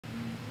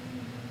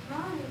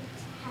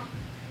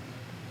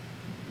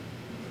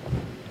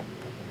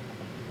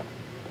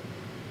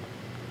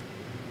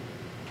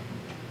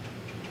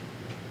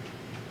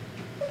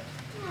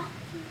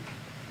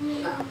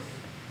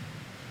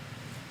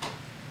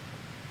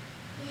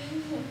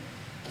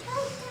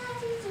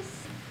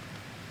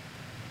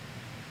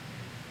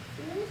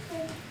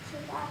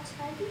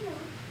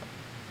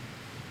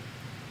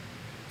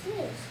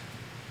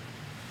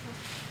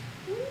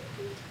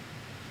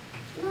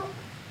No,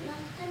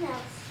 nothing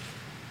else.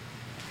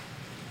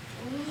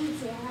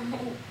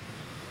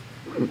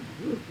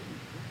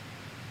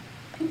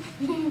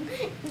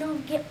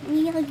 Don't get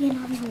me again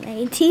on the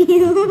way to you.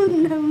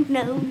 No,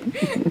 no.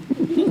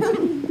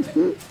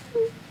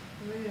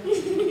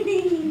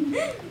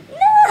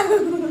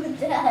 No,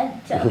 Dad,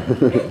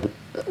 don't.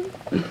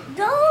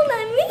 Don't, I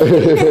mean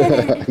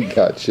it.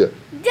 Gotcha.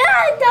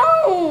 Dad,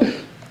 don't.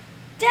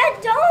 Dad,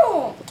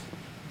 don't.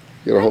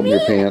 Got a hole in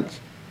your pants?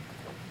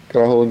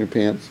 Got a hole in your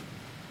pants?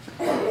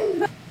 I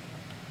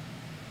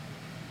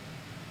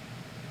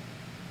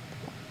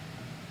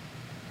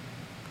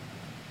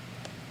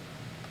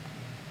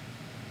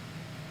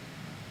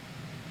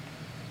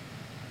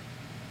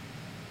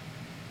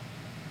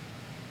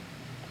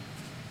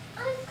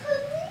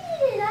could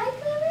read it. I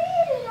could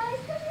read it. I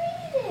could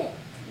read it.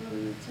 What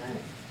does it say?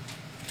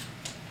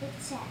 It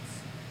says,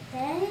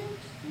 thank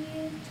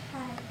you,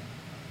 Tyler.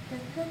 The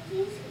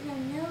cookies and the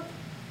milk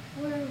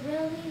were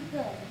really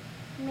good.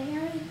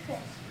 Merry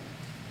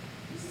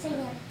Christmas,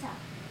 Santa.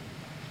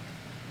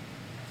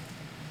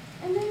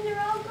 And then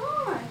they're all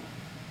gone.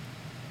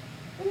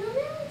 And the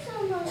milk's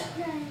almost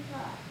drank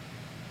up.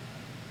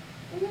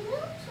 And the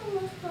milk's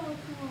almost all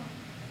gone.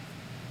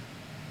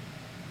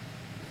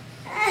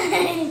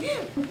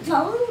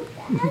 Don't,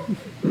 Dad.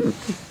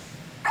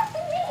 I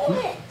can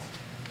read it.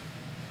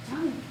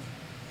 Don't.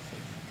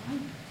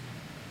 Don't.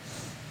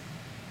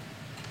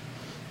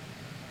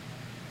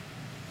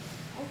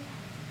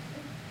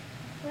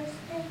 First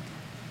thing,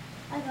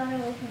 I gotta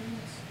open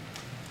this.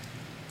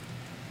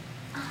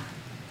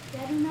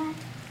 Ready, Matt?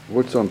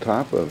 What's on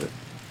top of it?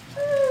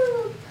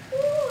 Ooh,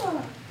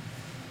 cool.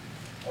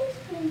 It's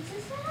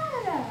Princess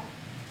Ada.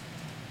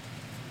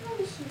 Let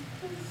me see,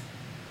 please.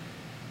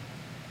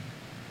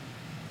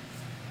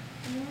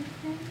 And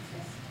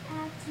Princess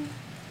Ada.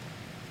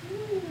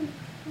 Ooh,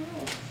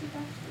 cool. She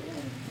got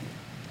here.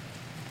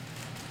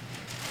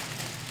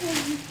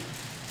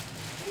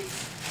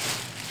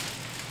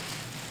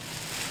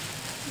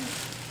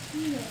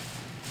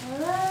 Oh,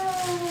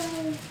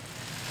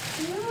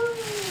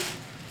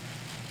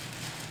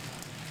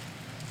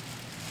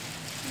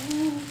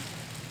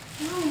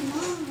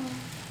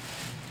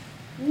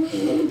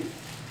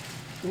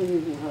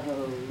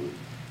 Whoa.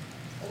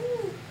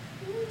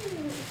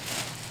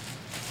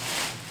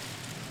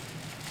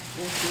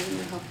 That's going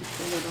to help you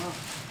pull it off.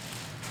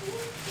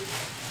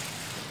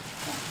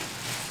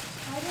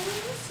 I don't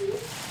even see.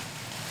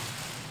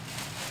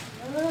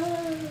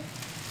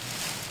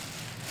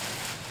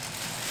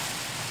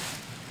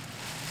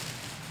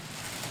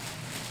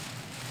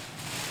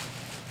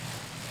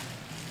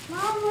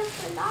 Mom, there's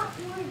a lot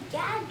more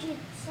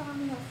gadgets on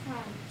the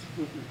front.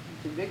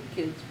 The big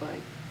kids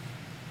bike.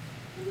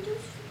 And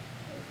just,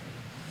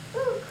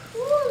 oh,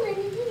 cool, and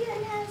it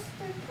even has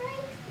the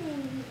prank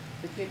thing.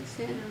 The big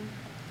Santa.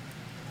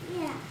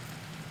 Yeah.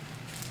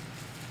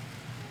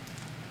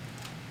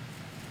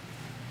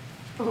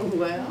 Oh,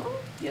 well,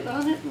 get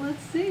on it and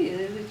let's see.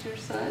 Is it your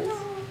size? No.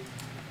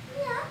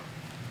 Yeah.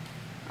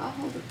 I'll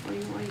hold it for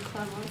you while you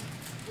climb up.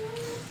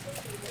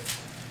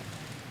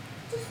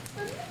 Just a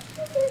little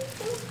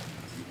bit.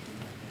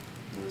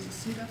 Was the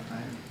seat up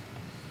higher?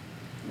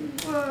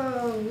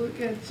 Whoa,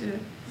 look at you.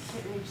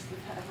 Can't reach the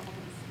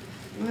pedals.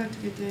 We'll have to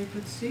get Daddy to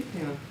put the seat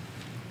down.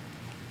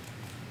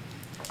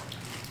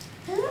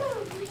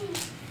 Oh, man.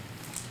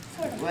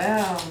 Sort of.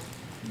 Wow,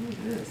 look at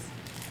this.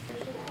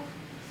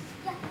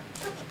 Yeah,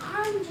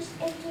 I'm just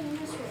emptying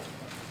this real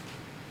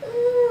quick.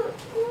 Ooh,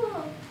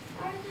 cool.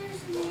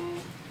 Arthur's name.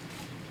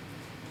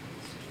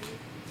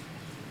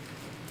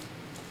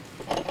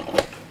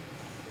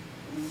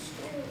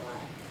 Mr.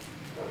 What?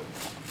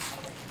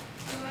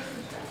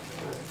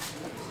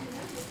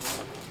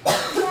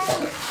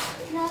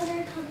 Now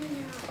they're coming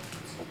out.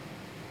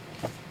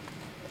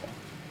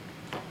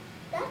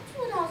 That's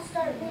what I'll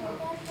start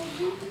with after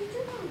Indiana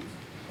Jones.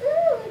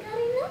 Ooh, we got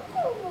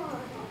another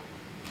one.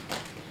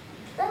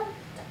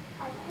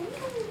 I think I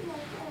would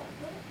like that.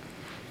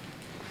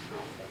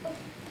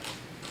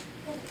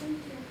 Thank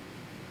you.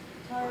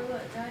 Tell her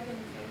what, Dragon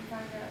can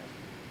find out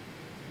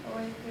a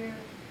way through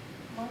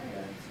Mario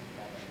and stuff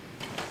like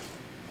that.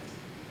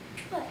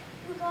 But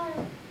we got it.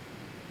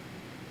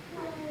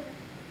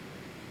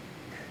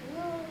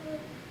 Cool.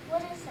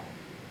 What is that?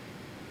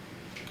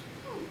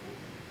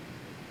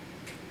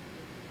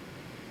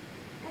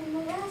 And the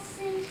last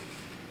thing.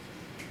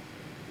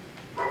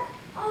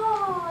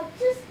 Oh,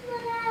 just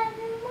what I've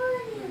been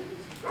wanting.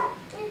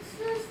 It's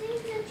those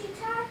things that you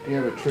tap. Do you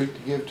have a treat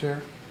to give to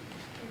her?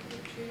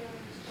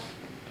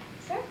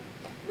 Sure.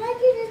 Like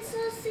it's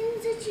those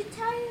things that you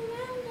tie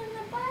around in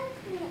the bike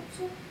net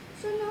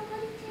so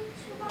nobody takes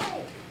your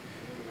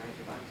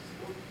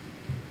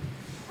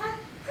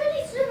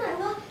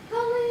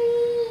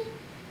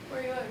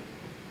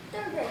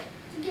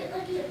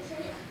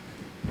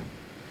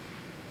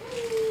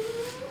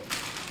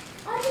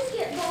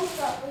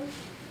go.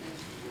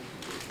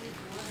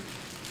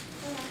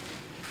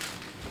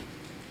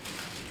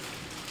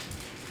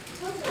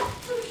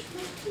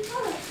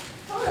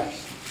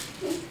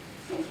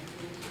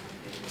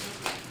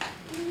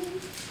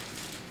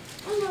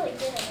 I'm really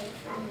good at it.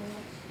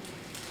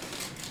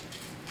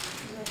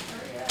 Just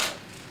hurry up.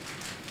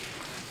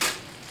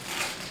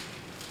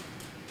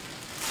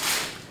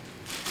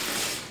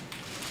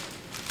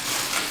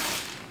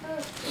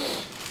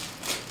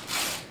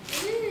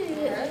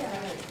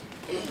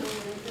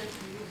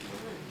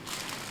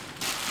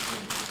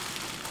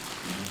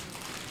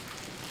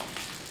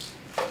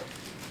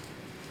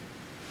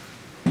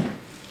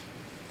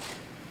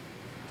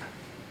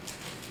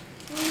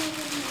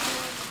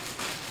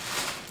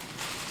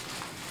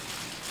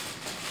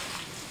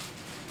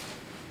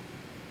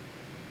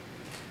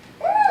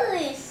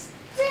 Really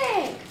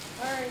stink.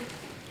 Hurry.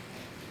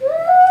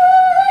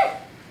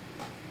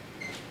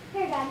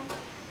 Here, Dad.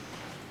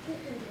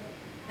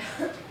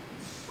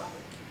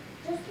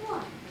 Just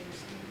one.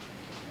 Just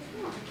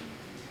one.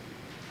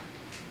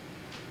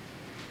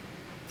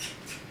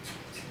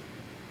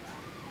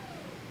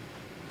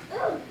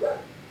 Oh, look.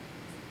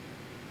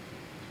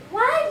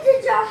 Why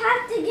did y'all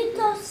have to get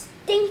those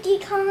stinky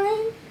kind?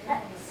 Oh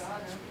my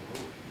God.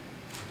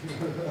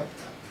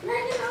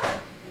 Megan, I'll, Did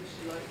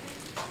she like it?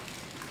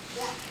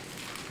 yeah.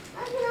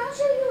 Megan, I'll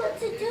show you what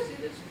to Did you do. see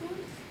this one?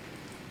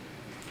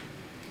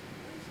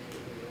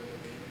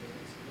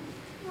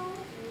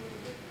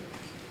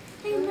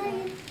 Hey,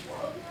 Megan.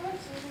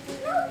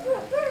 No,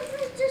 but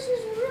this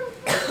is real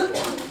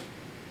fun.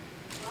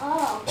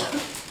 Oh.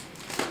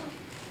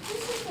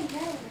 This is the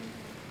better one.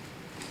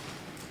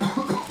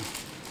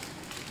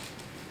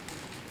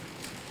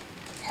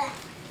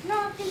 No,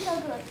 I think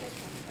I'll do it this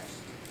one first.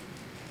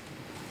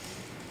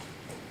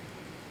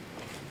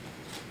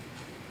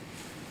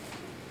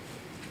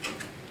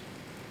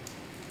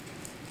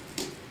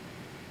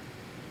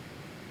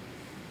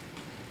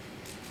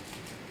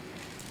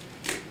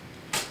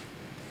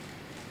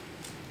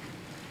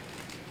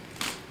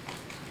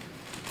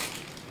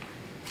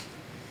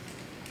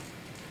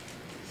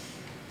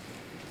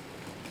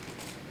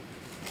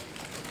 I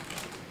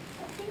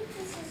think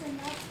this is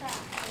enough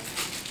practice.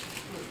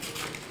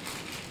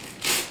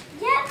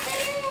 Yep,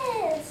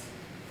 it is.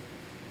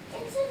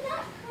 It's a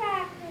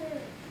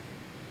nutcracker.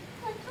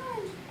 What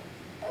kind?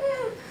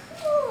 Ooh,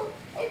 cool.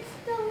 It's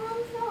the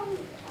one from.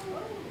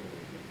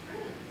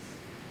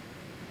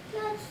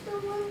 That's the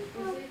one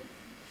from.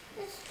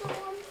 It's the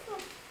one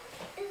from.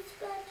 It's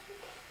got.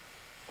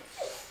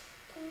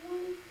 The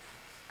one.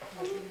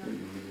 You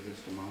give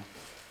this to Mom?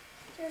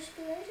 There's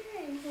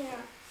glitter in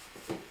here.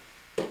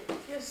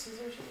 Yes,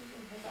 scissors. You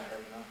can put that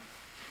over now.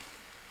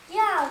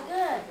 Yeah,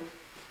 good.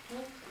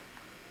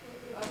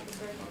 Like the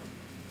big one.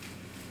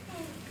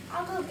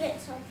 I'll go get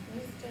some.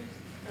 These things.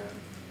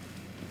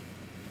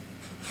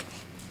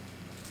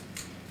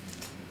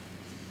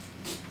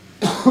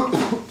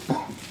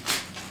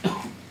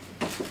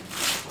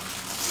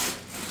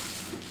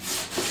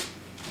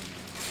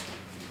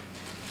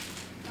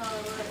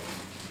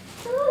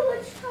 Ooh,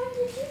 which kind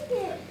did you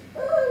get? Ooh,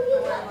 The you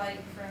one got.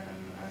 like from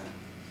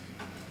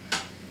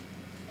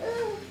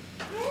Ooh,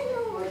 I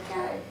know what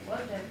that.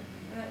 London.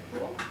 Isn't that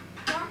cool?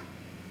 Yeah,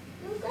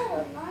 you got a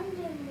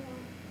London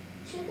one.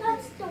 She got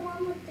the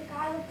one with the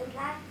guy with the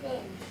black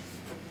thing.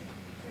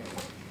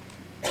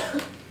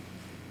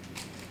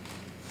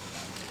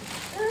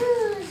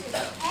 Ooh, this is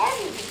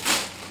heavy.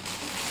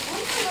 I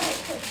wonder what it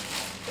could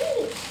be.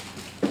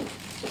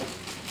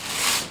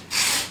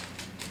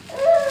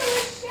 Ooh,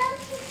 the shelf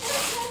to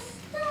put my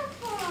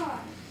stuff on.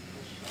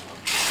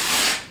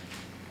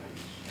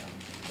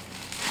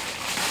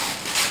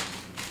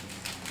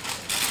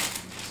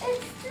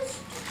 It's just,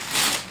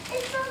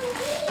 it's on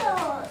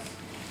wheels.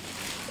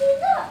 See,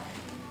 look.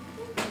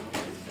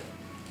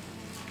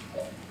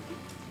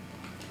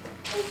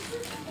 It's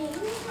just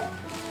things that,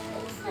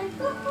 it's like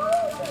a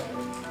hole.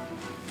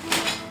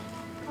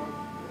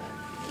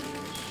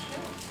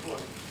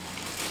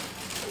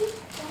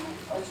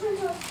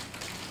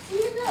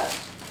 See, look.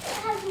 It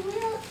has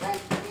wheels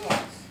like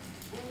this.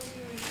 What do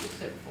you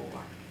use it for?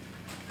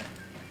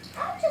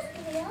 I'll just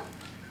wheel.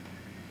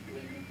 What do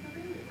you put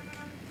in it?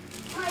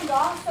 My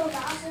dog so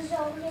Ross's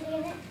don't get in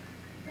it.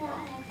 No, I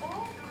have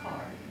Ball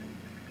card.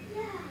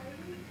 Yeah,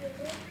 you did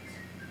it.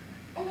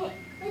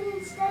 And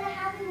instead of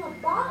having a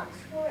box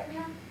for it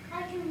now, I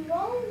can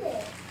roll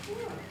it.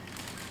 Yeah.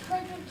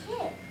 Like a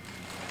kid.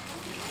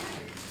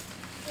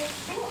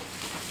 It's cool.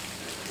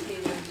 That's a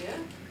neat idea.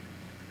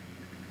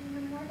 And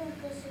then what if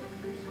this is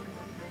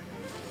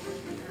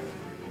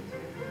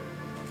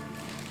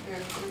Here,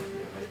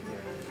 right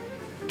there.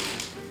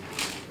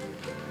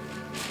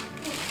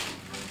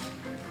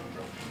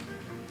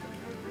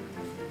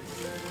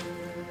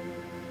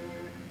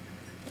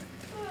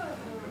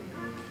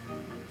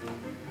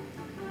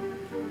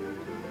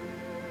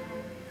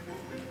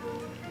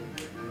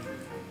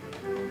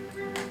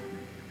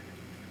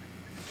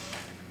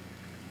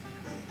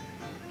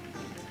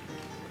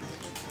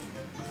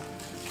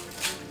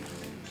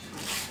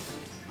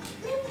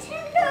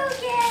 Nintendo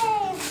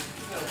game?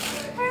 Okay.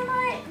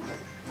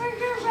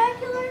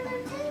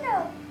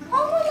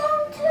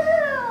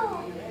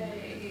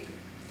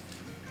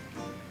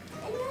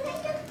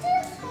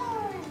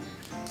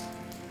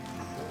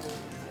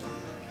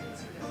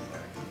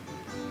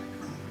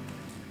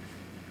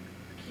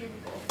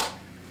 cubicle.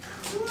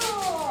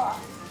 Cool.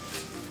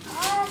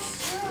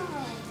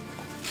 Awesome.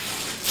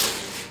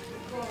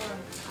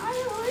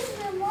 I've always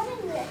been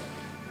wanting this.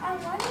 I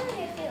wondered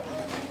if it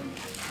would,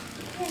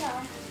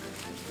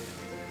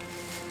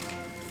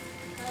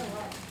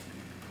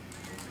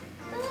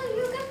 Oh,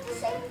 you got the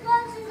same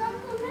gloves as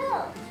Uncle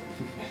Milt.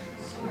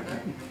 Sort of.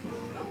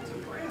 Not too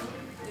brown.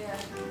 Yeah,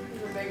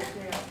 he's a bigger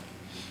tail.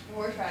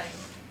 Horse riding.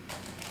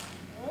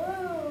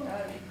 Oh.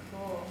 That would be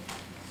cool.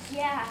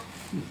 Yeah.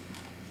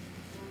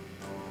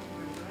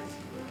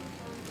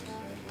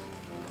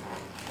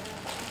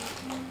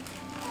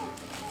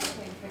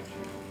 Take a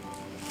picture.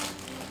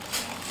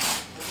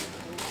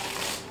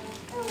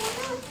 Oh, what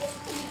else is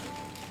this?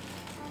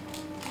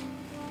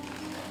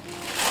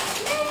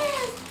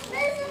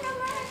 Liz and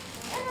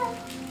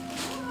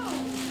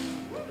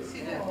Let me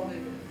see that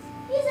blue.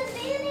 he's a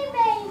baby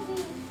baby.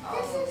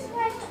 This is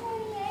my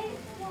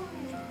 28th one.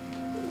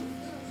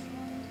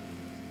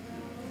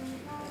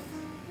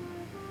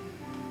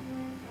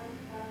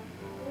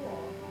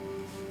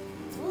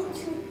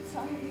 Oops,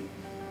 sorry.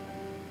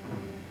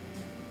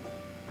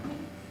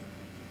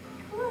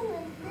 Cool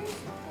is this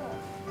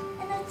book?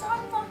 And it's on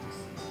Fox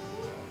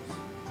News.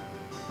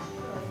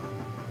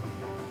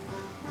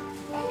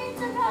 And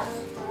it's about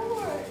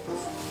sports.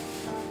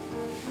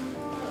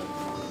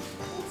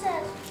 It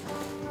says,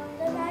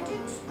 the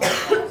Magic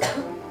Sports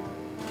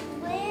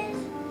Liz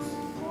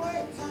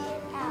Sports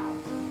It Out.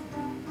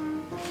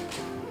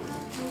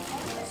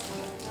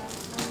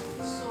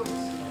 Sorts.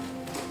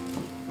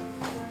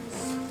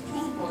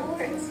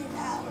 Sports It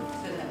Out.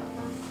 Sit down.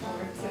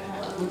 Sorts it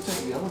out. What's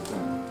that yellow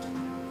thing?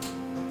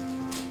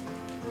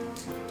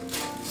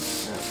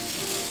 Yeah.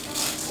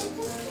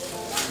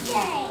 It's a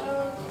game.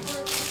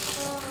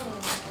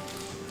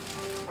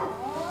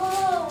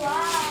 Oh,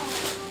 wow.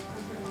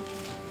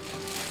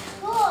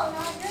 Cool.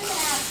 Now you're going to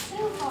have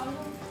two phones.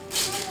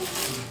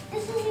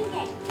 This is a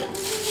game. This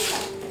is a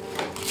game.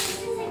 This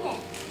is a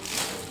game.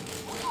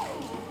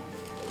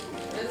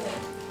 Is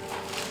it?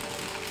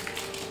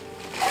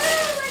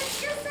 Oh, it's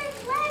just like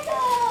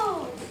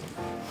Legos.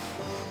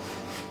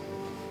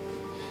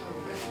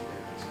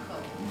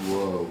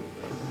 Whoa.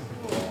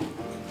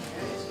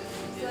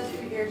 So that's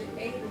for years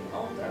 8 and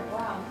older.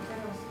 Wow, that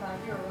must have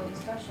you're really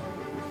special.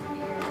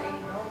 Years 8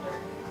 and older.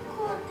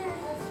 Cool.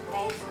 There's a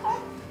space car,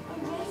 a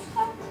race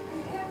car, an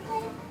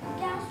airplane, a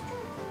gas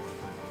truck,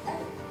 a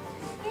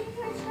skid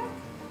truck,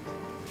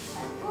 a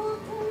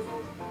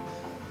bulldozer,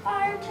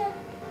 fire truck,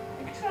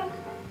 a truck,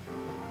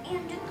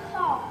 and a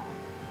car.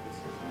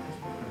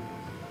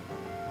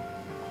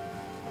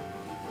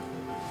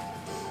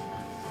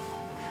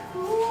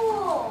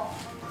 Cool.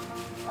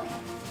 Okay.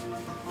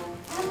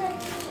 I'm gonna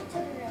take it to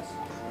the real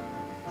stuff.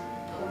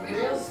 The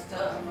real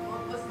stuff.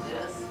 What was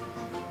this?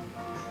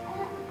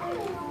 I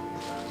don't know.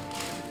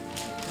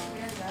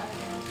 Here's that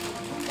again.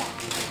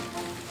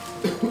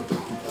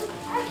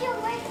 I can't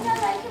wait until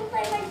I can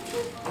play my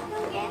two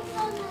new games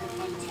on the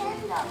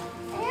Nintendo.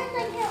 And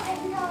I can't wait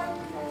until I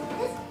can play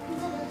this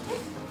instead of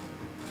this.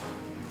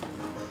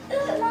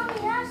 Ooh, Mommy,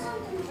 I have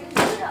something for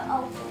you to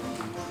open.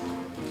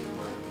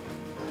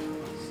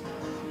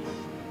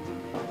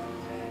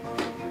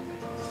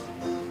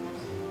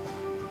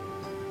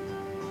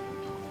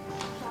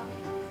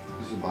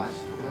 Is a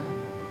bicycle there?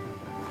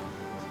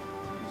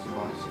 Is a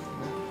bicycle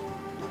there?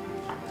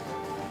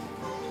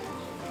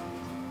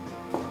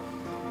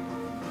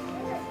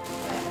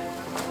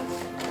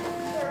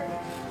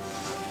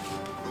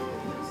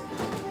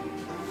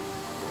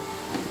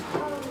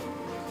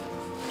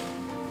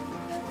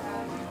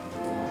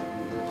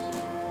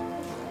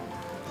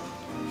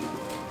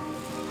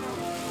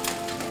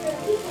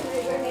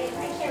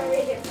 I can't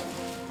read it.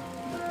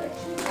 But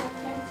she's not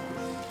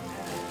pencils.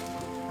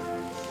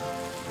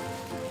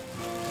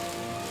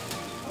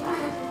 I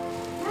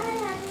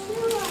have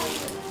two of them.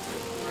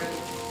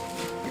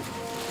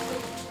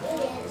 It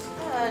is.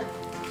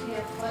 Do you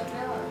have flip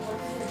now or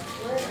what's this?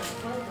 Flip or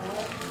flip or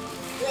what?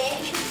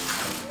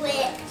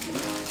 Flip.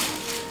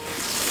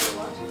 So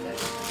watch it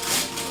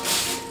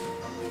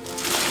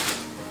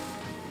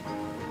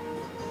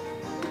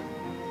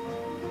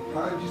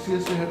How did you see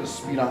this? It had a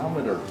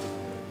speedometer.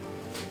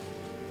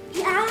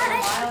 Yeah,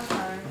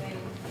 Wildfire thing.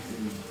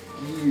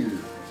 Gear.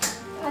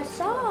 I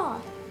saw.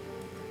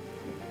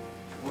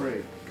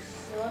 Brakes.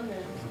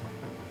 Cylinder.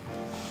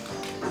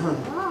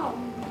 Oh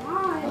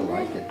my. I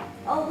like it.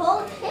 A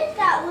whole kit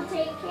that will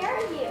take care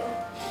of you.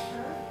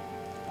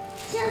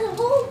 She has a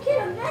whole kit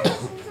of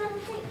medicines that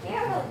will take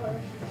care of her.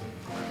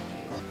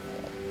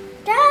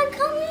 Dad,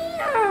 come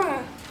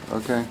here.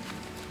 Okay.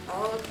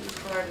 All of these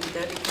cards are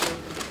dedicated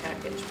to the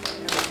package by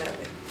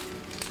Annabelle.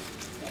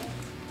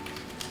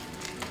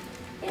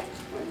 It's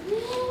for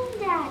me,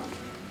 Dad.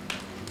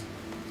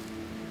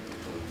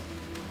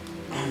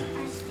 I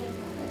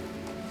stapled it.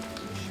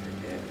 You sure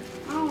did.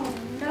 Oh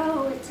no,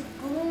 it's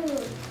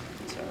glued.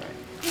 It's all right.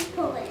 You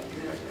pull it.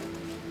 There it is.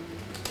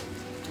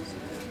 So,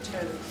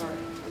 tear the card.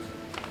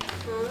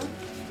 Huh?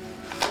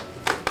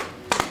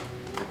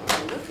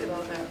 Oh, look at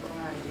all that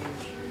variety.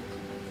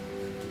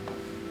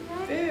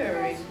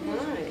 Very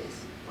nice.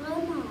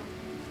 Blue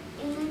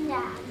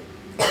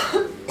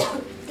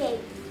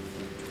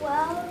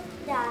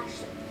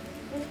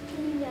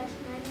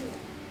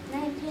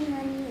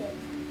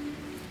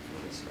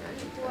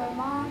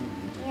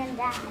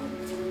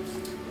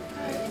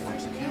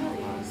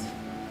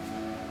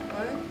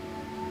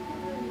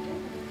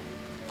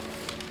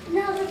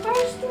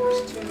first one.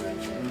 There's two right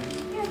there.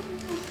 Yeah.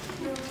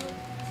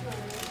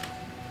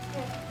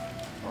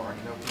 Oh, I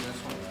can open this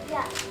one?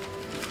 Yeah.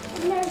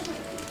 And there's,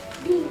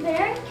 be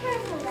very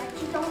careful that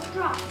you don't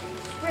drop it.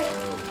 Right.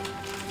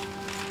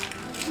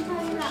 You know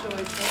you're not. Shall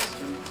we test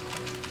them?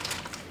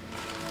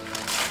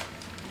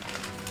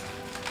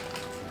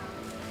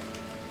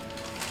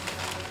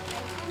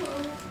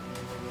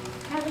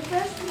 Now the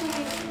first one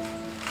is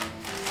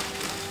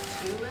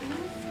Two in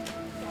there?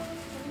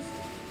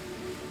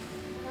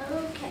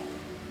 okay.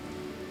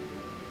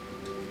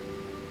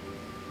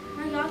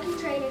 Now y'all can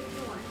trade if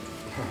you want.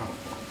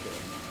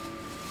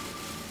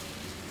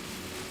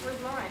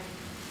 Where's mine?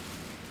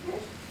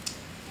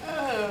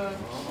 Oh,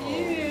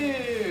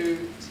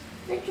 cute.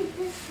 Look at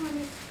this one.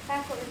 It's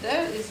backwards.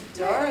 That is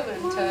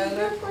darling, Look,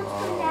 Tyler. Look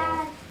what's for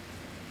Dad.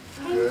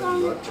 Hangs Good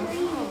on the looking. tree.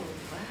 Oh,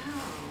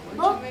 wow. Where'd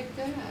Look. you make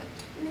that?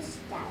 Miss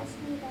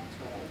Dasney, that's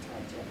what I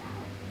told you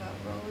about. About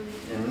rolling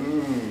it down?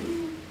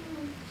 Mmm.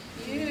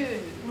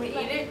 Cute. We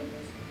eat it?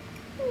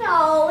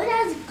 No, it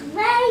has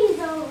glaze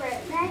over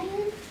it,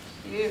 Megan.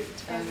 Cute, Here's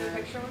the Tyler.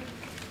 picture one.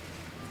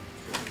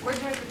 Where'd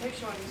you make the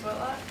picture one? You sweat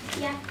lot?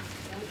 Yeah,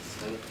 That's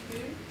so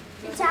cute.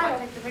 it's Want out.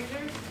 to take the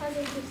picture?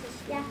 Puzzle pieces.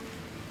 Yeah,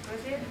 Want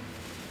to see it?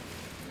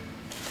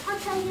 I'll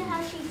tell you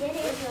how she did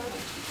it.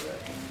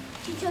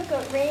 She took a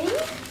ring.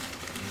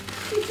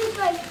 She took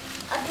like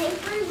a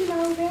paper,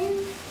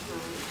 ring.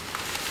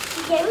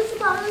 She gave us a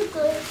bottle of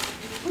glue.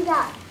 We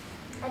got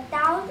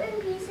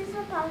 1,000 pieces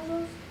of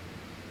puzzles.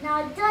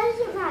 Now it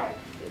doesn't matter.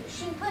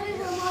 She put it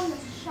on the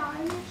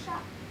shiny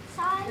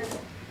side,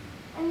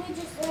 and we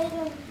just laid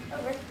them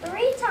over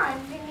 3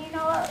 times. And you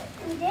know what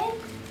we did?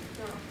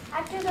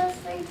 After those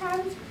 3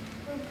 times,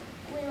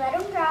 we let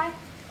them dry.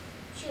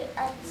 She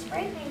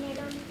spray painted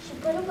them. She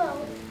put a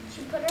bow.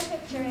 She put her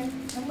picture in,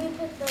 and we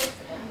put those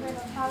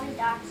little polly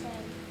dots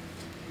in.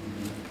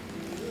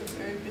 You were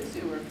very busy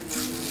working on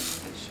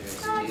that. That sure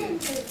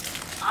is cute.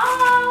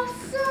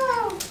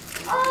 Awesome!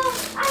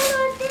 Oh, I know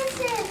what this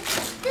is.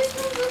 This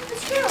one's with the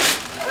screw.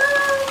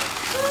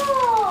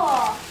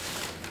 Oh,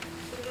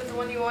 Is this the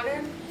one you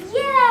wanted? cool!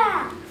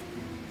 Yeah!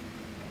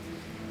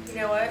 You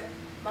know what?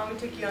 Mommy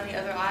took you on the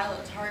other aisle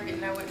at Target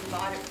and I went and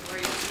bought it for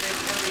you.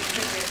 There's nobody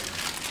took it.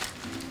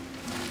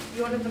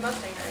 You wanted the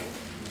Mustang, right?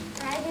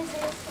 Right, is this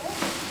it?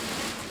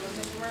 Was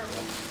it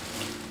convertible?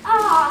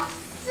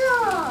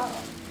 Awesome!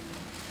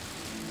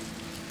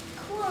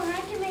 Cool, and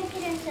I can make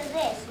it into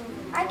this.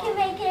 I can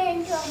make it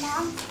into a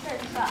monster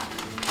truck.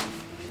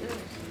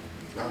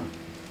 Done.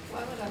 Why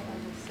would I buy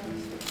this so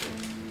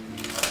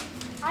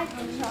stupid? I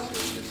think so.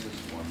 This is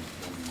one.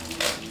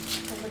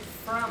 Because it's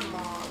from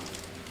Mom.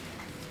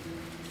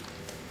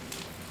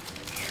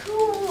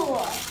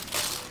 Cool.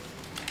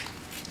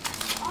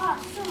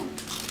 Awesome.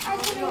 I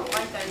You can don't make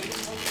like that. You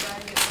just hold it out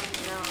and get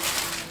something else.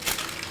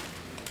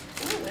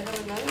 Oh, they have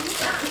another one?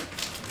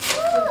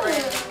 The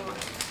brand new one.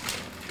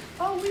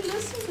 Oh, we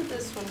listened to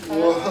this one,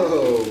 Tyler.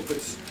 Whoa,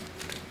 but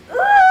We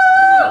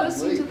Ooh!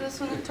 listened to this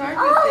one at Target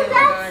Oh, the other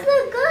that's night. the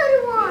good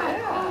one.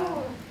 Yeah.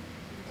 Oh.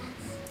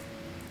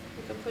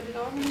 We can put it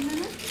on in a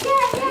minute. Yeah,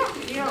 yeah.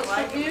 You don't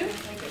like it? You? You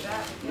take it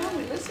back. No,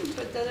 we listened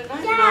to it the other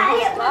night Yeah, and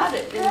almost it got was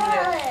it in there.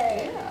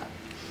 good. Yeah.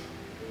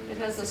 It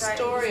has a That's right,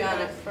 story it's on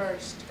got- it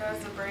first. That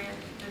was the brand,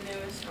 the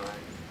newest one.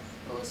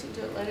 We'll listen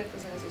to it later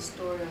because it has a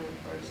story on it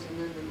first and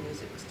then the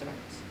music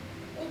starts.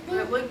 But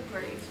it looked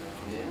pretty, so.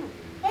 Yeah.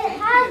 It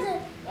has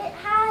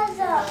a,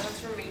 That's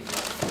for me.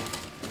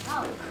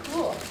 oh,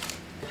 cool.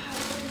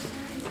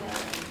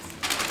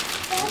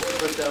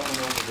 Put that one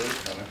over there,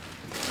 Tyler.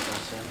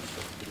 That's Sam's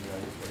stuff to be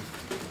ready for.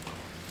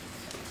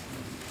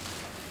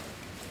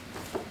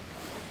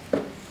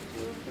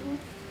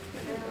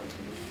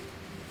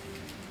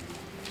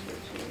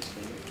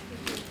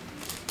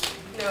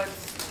 No,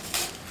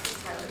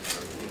 it's Tyler's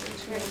for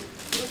me.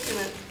 Looking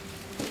at,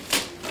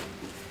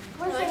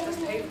 I like this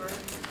paper.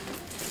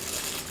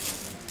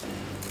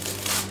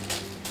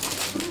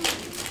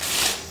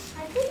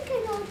 I think I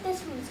know what this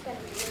one's gonna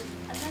be.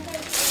 Another.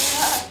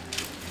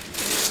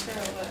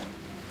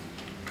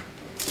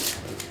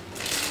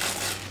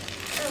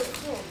 Oh,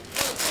 cool.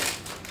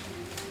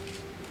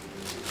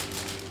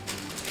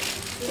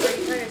 Are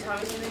you trying to tell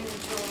me something that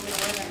you want me to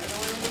wear that other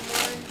one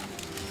anymore?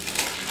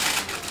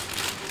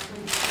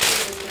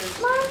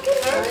 Mom, can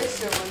you?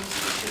 nicer ones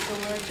that you can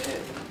wear too.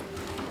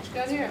 What you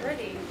got here?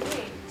 Pretty,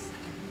 thanks.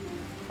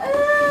 From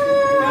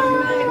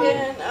Uh,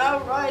 Megan. All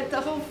right,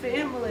 the whole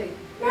family.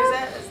 Where's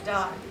that? It's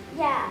Dot.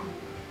 yeah,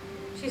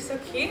 She's so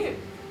cute.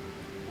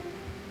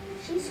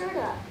 she's sort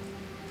of.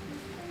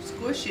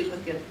 Squishy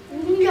looking.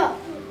 No.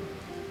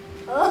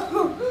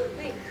 Oh,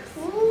 Thanks.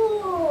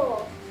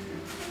 cool.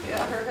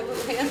 Yeah, her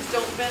little hands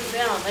don't bend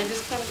down. They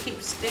just kind of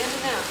keep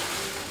standing out.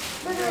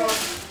 Look Girl. at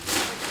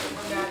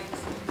My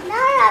daddy's. now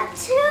I have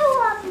 2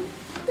 of them.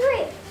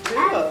 3.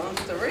 2 of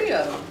them, 3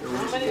 of them.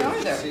 How many are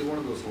there? See one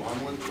of those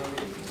long ones,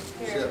 Tony?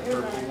 See Here, that here's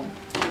purple mine. one?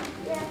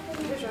 Yeah.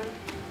 Here's one.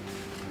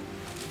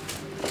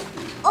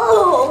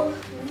 Oh,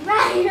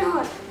 right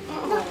on.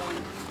 Oh.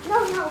 No,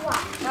 what?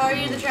 How are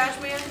you, the trash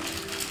man?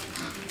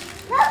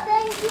 No,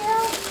 thank you.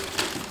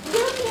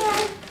 You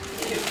can.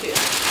 good kid.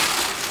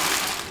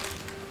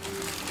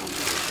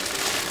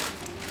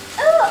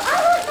 Oh, I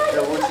want my.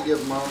 Yeah, why don't you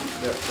give Mom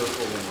that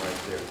purple one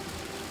right there?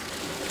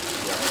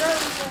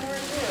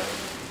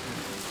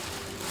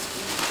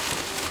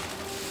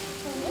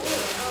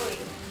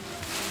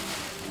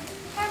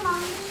 Hey,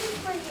 Mom, this is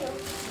for you.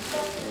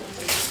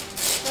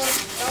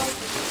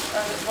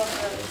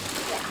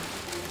 Yeah.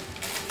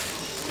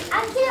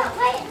 I can't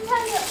wait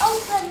until you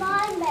open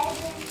mine,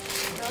 Megan.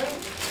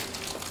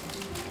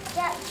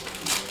 Yep.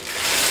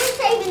 We're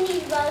saving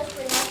these rows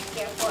for next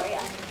year for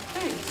you.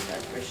 Thanks, I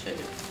appreciate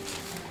it.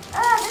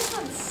 Oh, this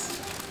one's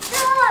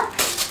stuck.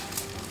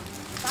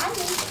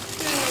 Funny.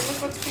 Yeah, look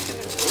what's sticking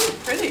there. Ooh,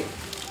 pretty.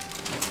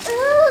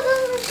 Ooh,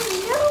 those are some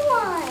new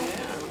ones.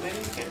 Yeah, maybe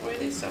you can't wear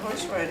these to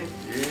horse riding.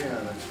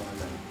 Yeah, that's fine.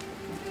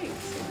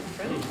 Thanks, they're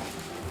pretty.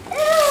 Ooh,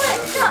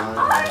 it's the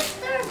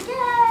Arthur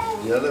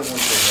Day. The other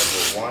ones, they have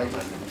the white, I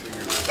can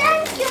figure it out.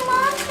 Thank you,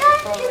 Mom.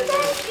 Thank you,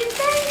 thank you,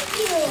 thank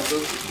you.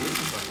 Those are blue,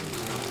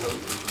 those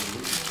are blue.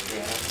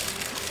 Yeah.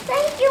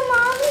 Thank you,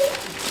 Mommy.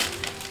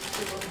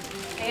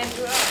 And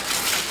you up.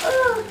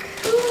 Oh,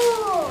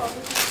 cool.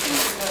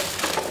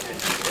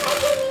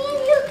 Megan, me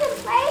and you can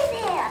play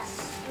this.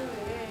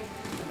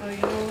 Oh,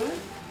 you know what?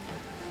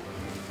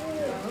 Oh,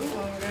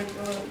 well, we're going to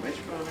go to Rich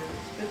Brother.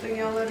 Good thing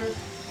y'all let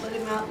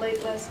him out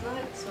late last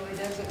night so he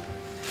doesn't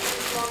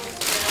as long as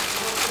he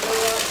wants to go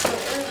out so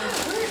early.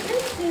 What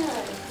is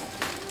that?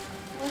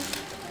 What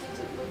does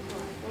it look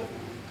like? What?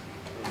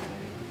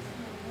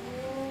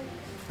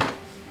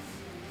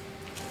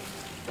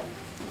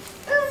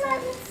 Oh,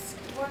 that's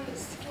One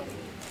that's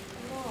skinny.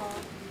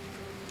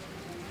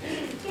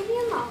 give me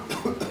a mom. No,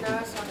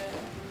 that's not it.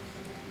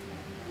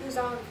 Who's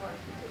on for?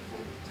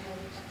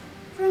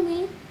 For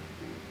me.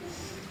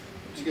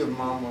 Just give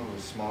Mom one of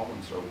the small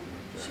ones to open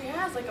right She there.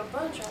 has like a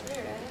bunch out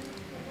there,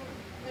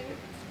 Dad.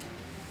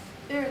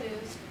 There it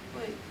is.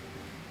 Wait,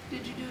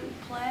 did you do it in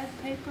plaid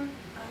paper?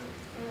 I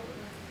don't know.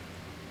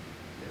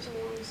 There's a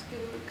long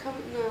skinny one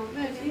coming. No,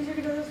 It's Megan. easier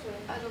to go this way.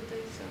 I don't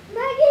think so.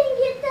 Megan,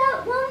 get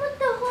that one with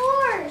the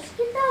horse.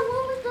 Get that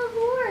one with the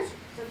horse.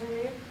 Is that for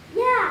me?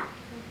 Yeah,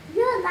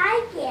 you'll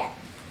like it.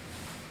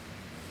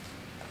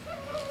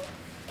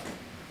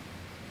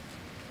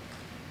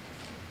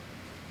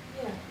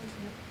 Yeah.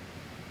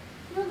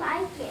 You'll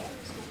like it.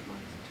 It's not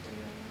mine.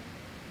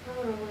 I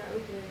don't know when I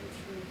open it, it's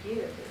really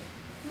cute.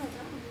 No,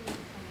 that one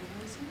isn't fine,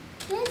 is it?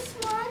 This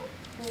one,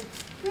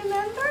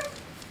 remember?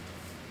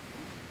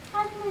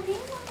 Has my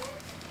name on it.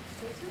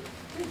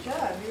 Good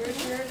job. Yours,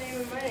 your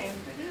name and my name.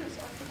 It is, I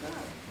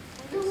forgot.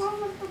 The one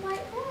with the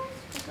white horse.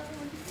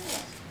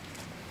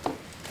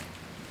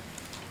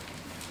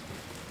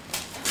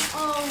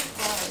 Oh,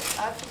 right,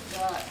 I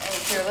forgot. Oh,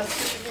 here, let's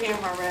get the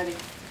camera ready.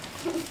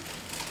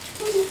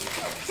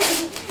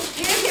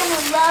 You're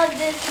gonna love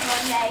this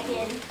one,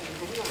 Megan.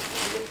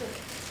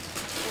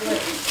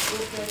 Look, ready,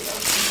 open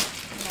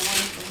the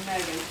one from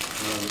Megan.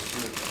 No, this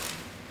is,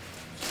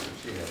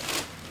 she has.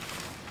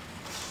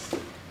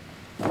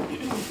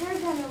 You're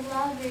gonna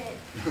love it.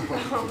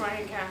 Oh my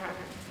God.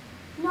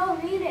 No,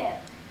 read it.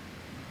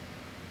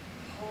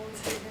 Hold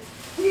it.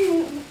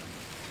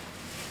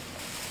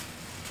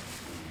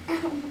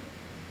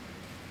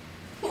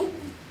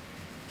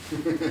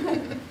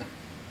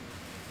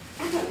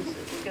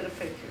 Let's get a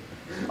picture.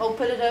 Oh,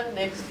 put it up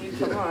next to you,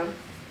 come on.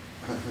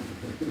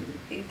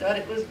 He thought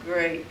it was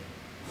great.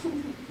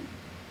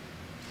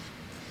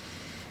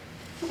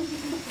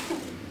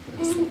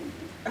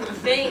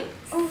 Thanks.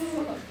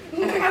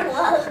 You're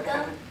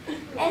welcome.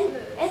 And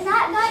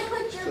that guy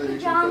put your So you can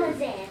pajamas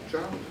put in.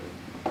 pajamas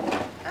You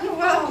Oh, put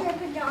wow. your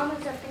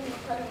pajamas up and you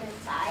put them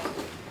inside.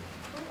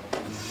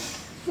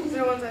 Is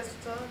there ones I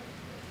still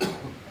have?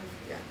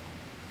 Yeah.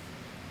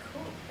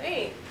 Cool.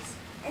 Thanks.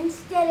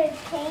 Instead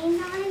of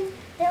canine,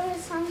 there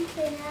was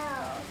something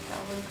else.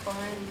 Calvin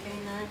Klein,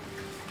 K9. in.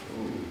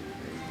 Ooh,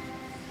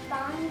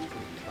 Fine.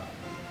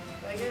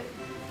 Like it?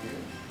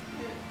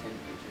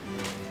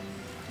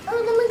 Oh,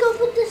 let me go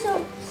put this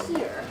up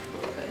here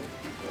Okay.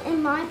 in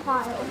my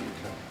pile.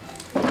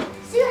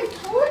 See, I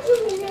told you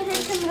we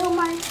needed to know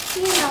my,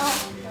 There's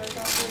out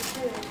there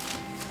too.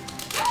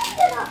 I'm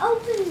gonna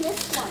open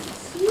this one.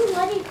 See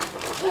what it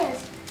is.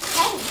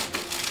 Hey,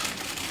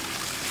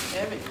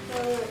 Heavy.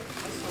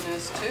 This one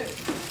is too.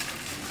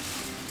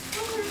 I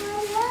don't know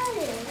what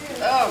it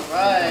is. All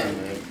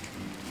right.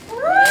 Ooh,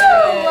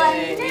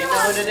 Yay. a Do new you know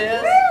what it is?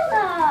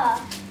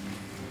 umbrella.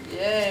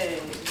 Yay.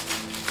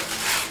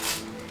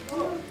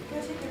 Oh,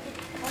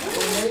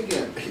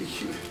 Megan,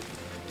 you,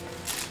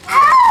 Oh,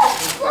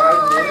 5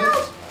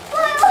 minutes?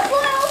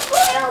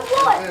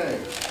 boy. Okay.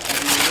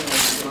 You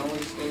can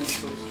only stand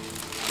so.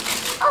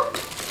 Oh,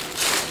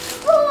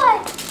 boy.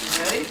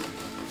 Ready?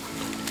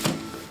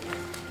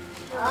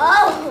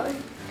 Oh,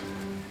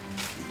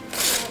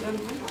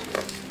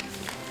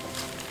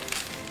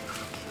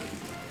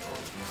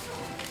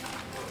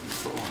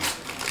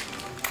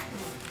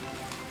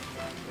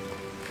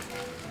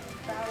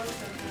 That was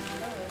so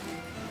good.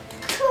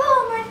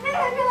 cool. My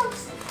favorite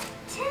dog's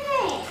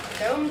tank.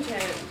 Dome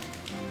tent.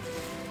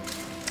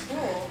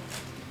 Cool.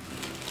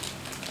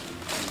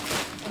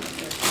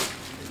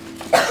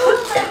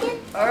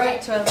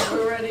 right, Tyler,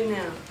 we're ready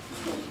now.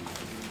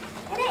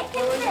 And it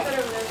What was can it fit.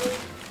 over there?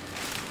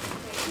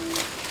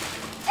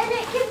 And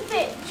it can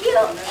fit you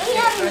and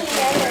me in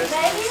it,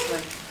 baby.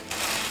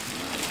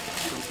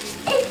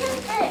 It can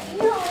fit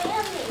you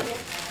and me.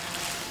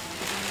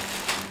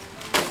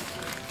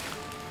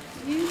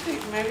 Do you think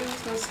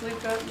Megan's gonna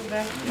sleep out in the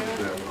backyard?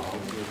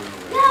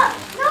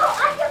 No,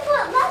 I can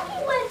put Lucky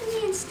with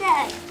me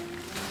instead.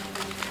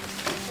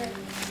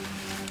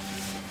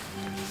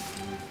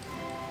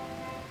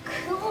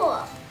 Cool.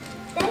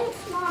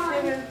 Thanks, Mom.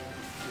 It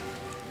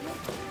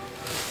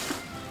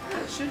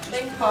should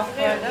just pop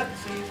right up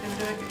so you can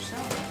do it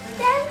yourself.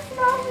 Thanks,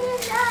 Mommy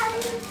and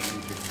Daddy.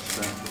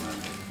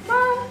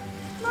 Mom,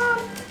 Mom,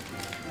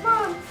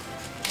 Mom,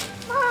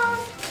 Mom,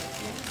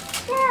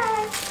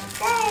 Dad,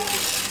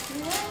 thanks.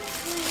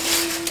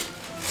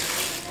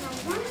 I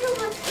wonder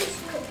what this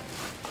could be.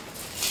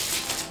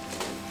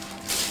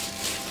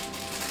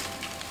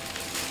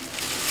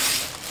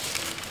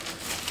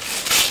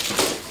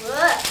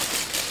 Look.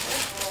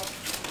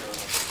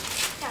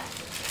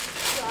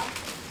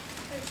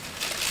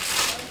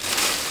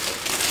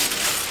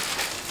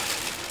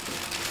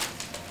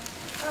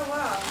 Oh,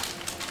 wow.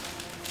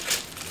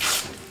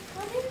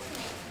 What is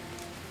it?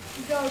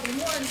 You got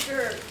one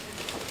shirt.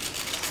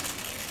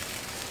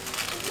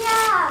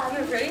 Yeah.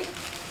 Isn't it pretty?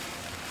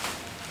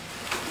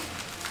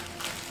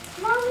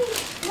 Mommy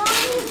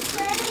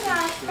said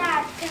about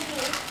that to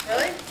me.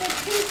 Really? The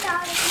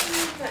 2000.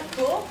 Isn't that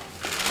cool?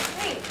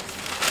 Thanks.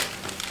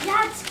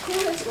 That's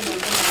cool.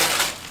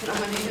 I'm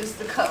gonna use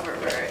the cover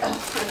very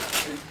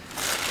often.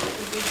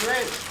 It'll be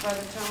drenched by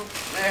the time.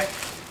 There.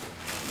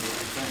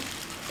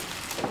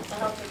 I'll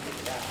help her pick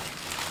it out.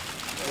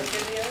 Is it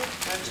good together?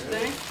 Don't you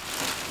think?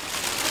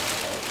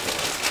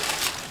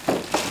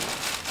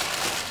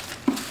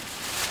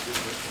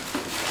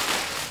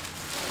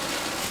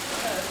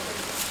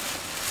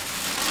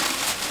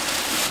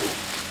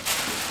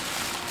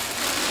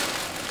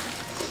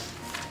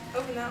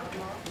 Open that one,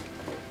 Mom.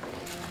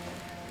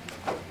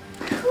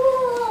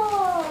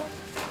 Cool.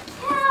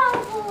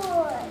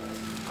 Cowboy.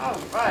 All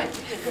right,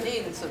 you've been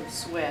needing some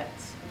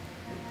sweats.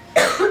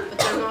 But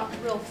they're not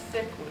real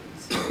thick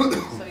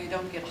ones, so you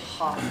don't get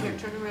hot. Here,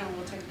 turn around and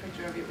we'll take a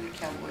picture of you with the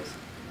cowboys.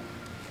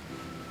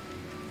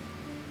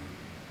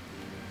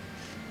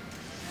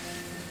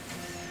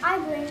 I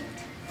blinked.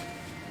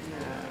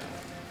 No.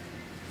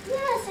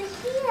 Yes, I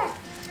can't.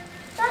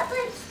 That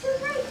blinks too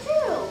bright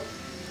too.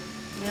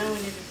 Now we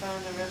need to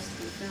find the rest of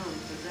the film,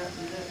 because that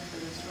was it for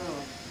this row.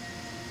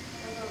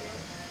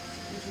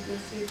 Did you go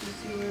see if you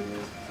see where it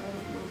is? I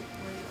don't know.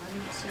 I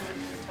didn't see what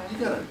you were talking You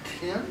got about. a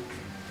tent?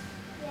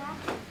 Yeah,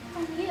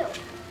 from you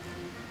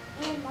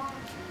and Mom.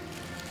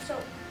 So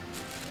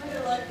I do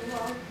like the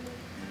Mom.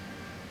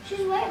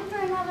 she's waiting for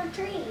another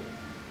tree,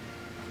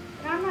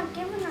 and I'm not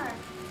giving her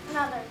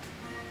another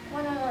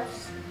one of those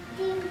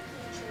stinky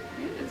trees.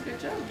 You did a good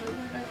job putting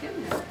it back in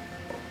there.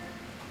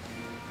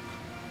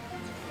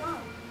 Mom,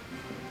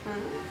 Huh?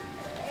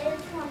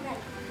 it's one that.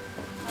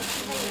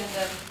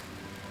 And,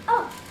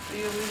 Oh, are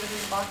you leaving it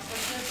in a box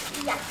like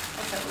this? yeah.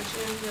 Okay, we'll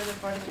show you the other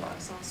part of the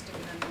box. I'll stick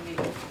it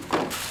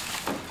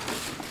underneath.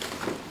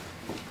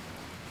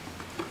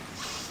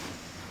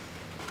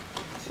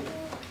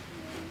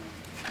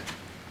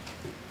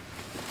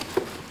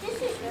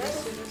 This is Can you yours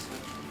see this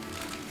one?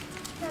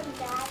 from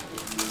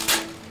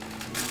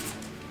Daddy.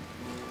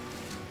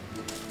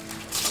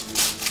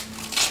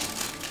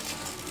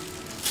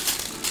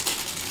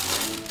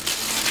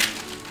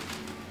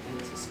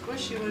 It's a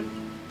squishy one.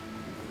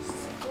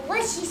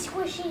 Squishy,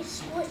 squishy,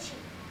 squishy.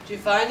 Did you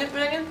find it,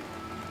 Megan?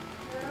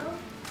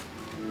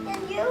 No.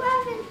 And you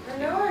haven't. I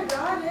know I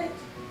got it.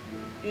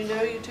 You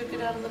know you took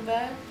it out of the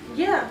bag?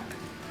 Yeah.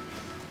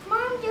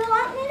 Mom, do you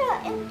want me to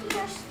empty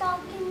your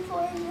stocking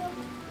for you?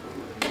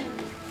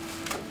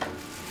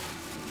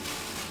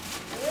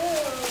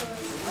 Ooh,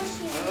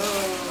 squishy.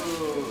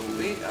 Oh,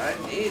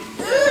 I need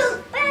this.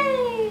 Ooh,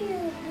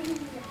 baby.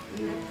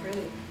 Isn't that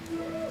pretty?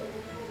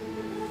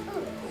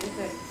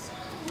 Okay.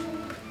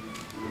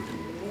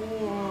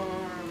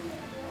 Warm.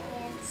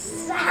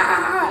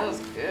 Stop. Feels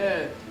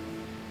good.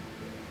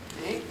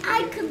 Hey?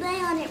 I could lay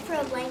on it for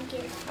a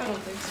blanket. I don't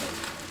think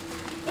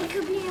so. It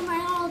could be my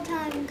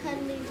all-time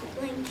cuddly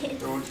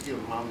blanket. Or why don't you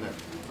give Mom that,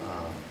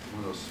 one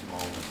of those small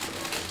ones?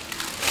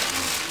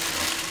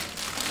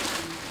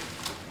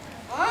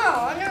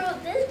 Oh, I wonder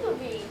what this would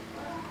be.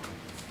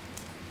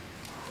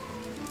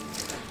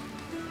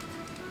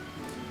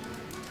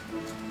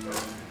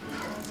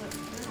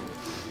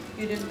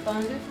 You didn't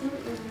find it?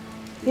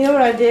 You know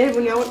what I did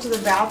when I went to the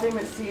bathroom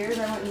at Sears?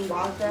 I went and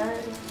bought that.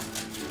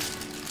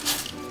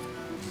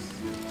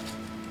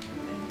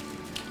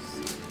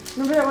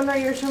 Remember that one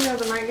night you were showing me all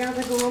the nightgowns?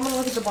 I go, well, I'm gonna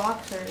look at the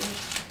boxers.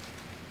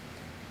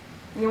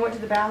 And you went to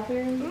the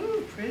bathroom?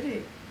 Ooh,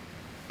 pretty.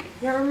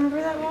 Y'all remember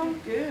that one?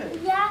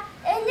 Good. Yeah,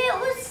 and it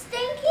was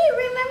stinky.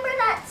 Remember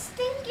that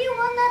stinky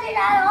one that it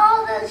had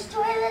all those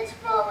toilets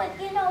full with,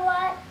 you know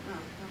what? No,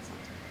 that's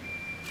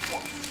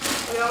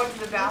not When I went to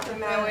the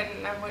bathroom, I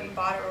went and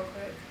bought it real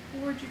quick.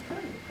 Where'd you put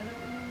it? I don't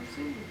remember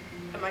seeing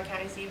it. At my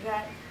county seed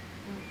pack.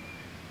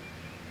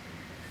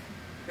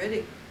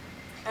 Pretty.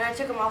 And I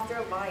took them off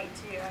their light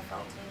too. I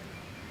felt it.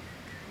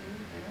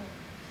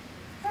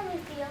 Let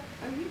me feel.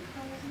 Are you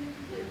positive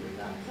that we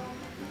got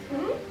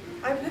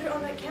Hmm? I put it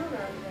on that counter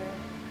over there.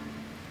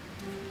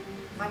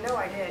 I know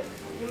I did.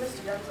 You must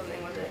have done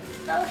something with it.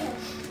 Okay.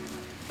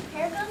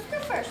 Here goes the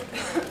first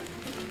one.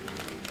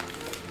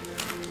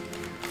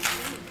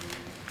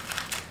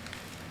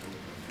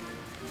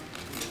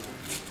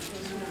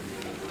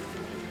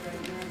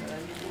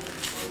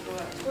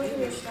 Where's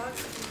your stock?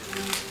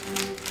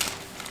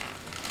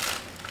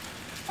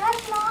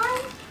 That's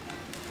mine.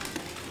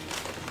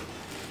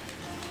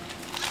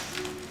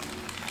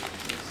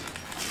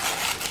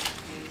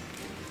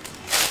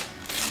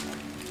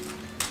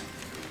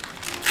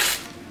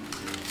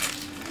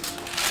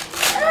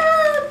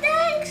 Oh,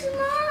 thanks,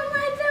 Mom.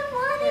 I've been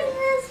wanting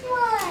this You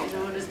one.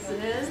 know what it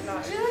says? It's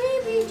not. Judy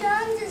B.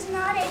 Jones is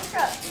not a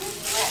truck.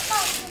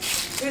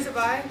 Who's it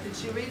by?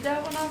 Did you read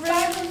that one already?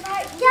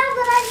 Yeah,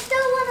 but I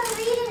still want to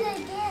read it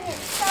again.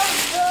 It's so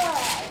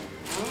good.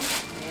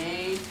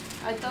 Okay.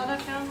 I thought I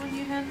found one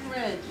you hadn't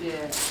read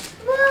yet.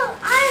 Well,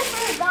 I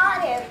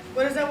forgot it.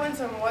 What is that one?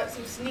 Some what?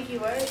 Some sneaky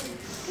what?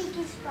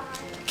 Sneaky Spy.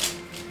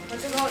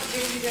 What's it called?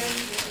 Judy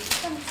Jones?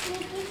 Some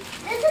sneaky.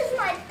 This is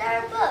my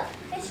third book.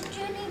 It's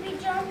Judy B.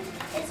 Jones.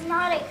 It's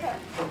not a cook.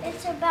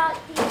 It's about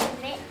the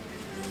mittens.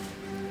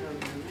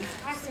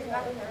 I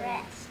forgot the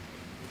rest.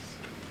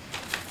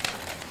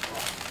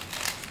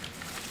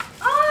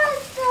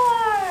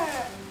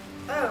 Arthur!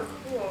 Oh,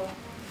 cool.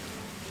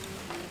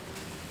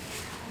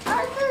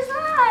 Arthur's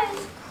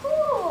eyes.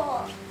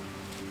 Cool.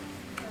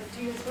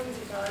 Do you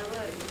flimsy color?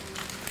 Look.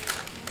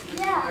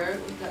 Yeah. Wear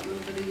it with that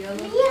little bit of yellow.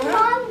 Me and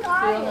Mom Feel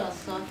got how it.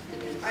 soft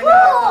it is. I Cool. know, I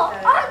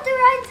got that. Arthur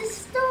writes a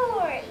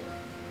story.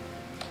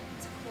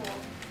 It's cool.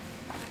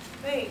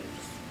 Thanks.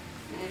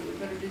 Hey, we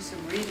better do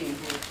some reading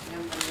here. We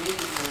haven't been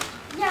reading here.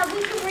 Yeah,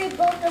 we can read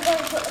both of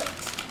our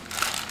books.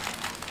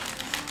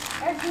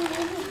 Or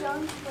Judy B.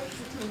 Jones books.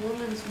 It's a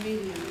woman's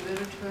medium. You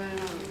better try it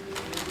on.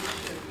 Maybe you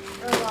should.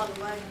 There's a lot of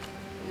light.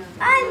 Yeah.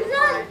 I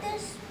love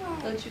this one.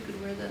 Thought you could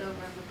wear that over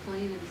on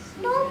McLean and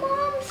see. No,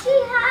 Mom, she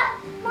had.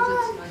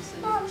 Mom, nice, isn't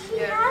it? Mom, she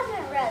Yeah.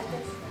 hasn't read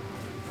this one.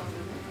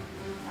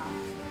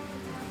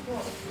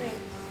 Cool.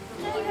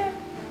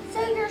 Thanks. So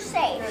you're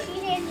safe. She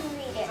didn't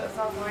read So it. it's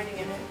all lining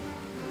in it.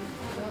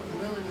 Felt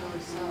really,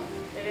 really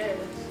soft. It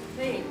is.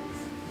 Thanks.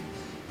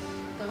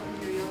 I thought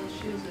with your yellow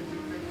shoes would be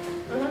pretty.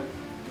 Uh-huh.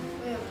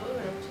 We have blue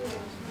in them too.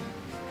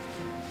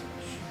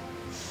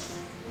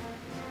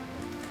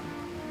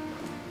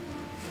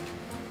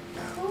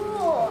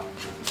 Cool.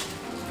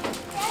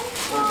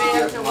 Thanks, Mom. Maybe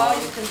after a while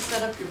you can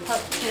set up your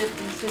pup tent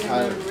and sit in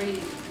there and read.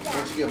 Why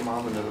don't you give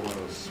Mom another one of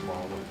those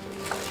small ones?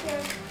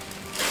 Here.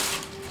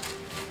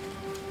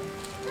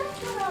 That's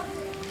what I'll do.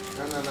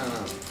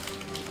 No.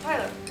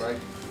 Tyler, Right?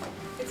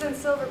 it's in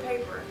silver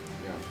paper.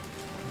 Yeah.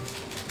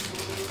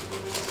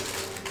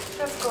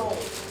 That's gold.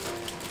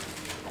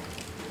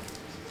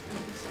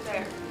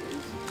 There.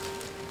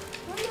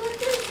 What is it?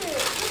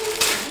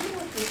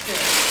 What this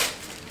is?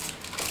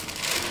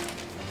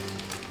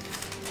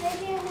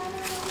 Maybe another one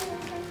or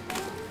something?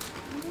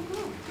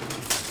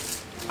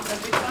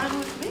 That'd be fine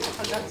with me if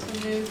I got some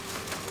new.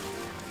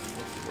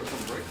 What's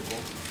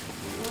unbreakable?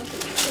 Let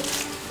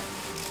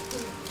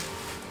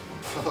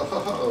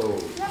Oh. me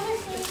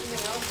see.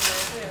 Something else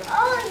there too.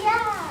 Oh,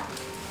 yeah.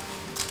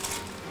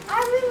 I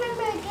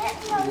remember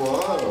getting the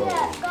Whoa. one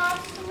that got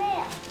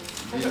smashed.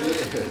 You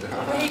did.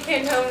 When he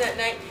came home that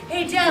night,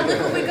 hey Dad, look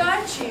what we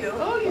got you.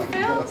 Oh, you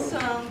found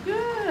some.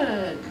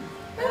 Good.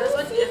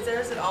 Is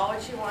theirs at all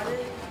what you wanted?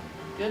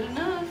 Good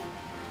enough.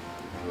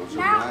 Those are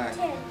black.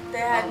 Mountain. They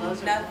had Oh,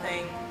 those are-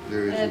 nothing.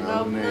 There is And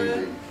no blue.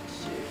 navy.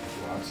 Shoot.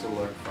 Lots of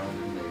luck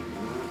finding navy.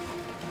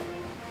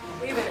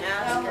 We even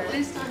asked Well, at her.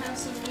 least I have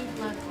some new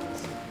black ones.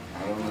 I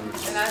don't And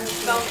understand. I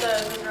felt the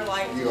with her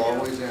light. You too.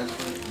 always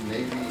answer,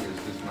 navy is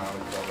just not a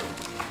color.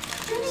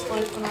 Just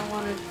like when I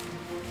wanted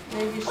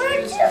navy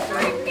Where'd shoes. you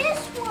find this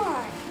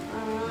one?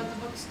 At the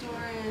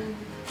bookstore and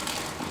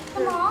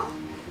The mall?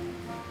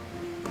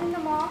 In the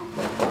mall?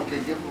 Okay,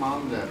 give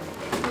Mom that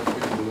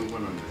big blue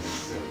one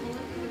underneath there.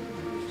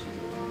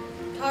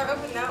 Tyler,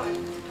 open that one.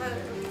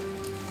 Tyler, open.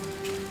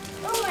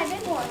 Oh, my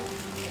big one.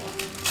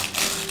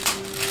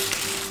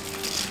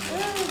 Ooh,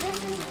 this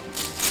is...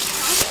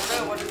 I don't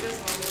know what is this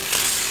one is.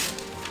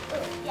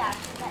 Ooh, yeah,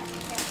 that's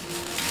it.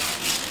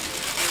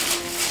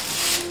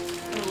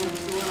 that was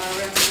the one I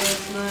read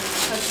last night.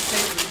 I cut the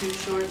paper too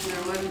short and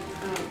there wasn't,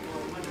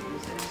 what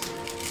was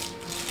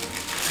it?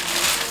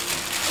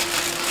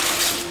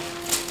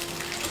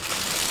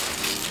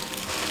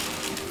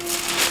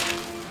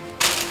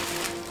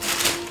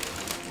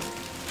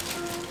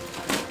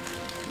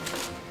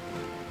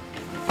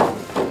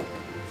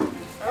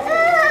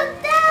 Oh,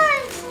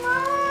 thanks,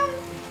 Mom.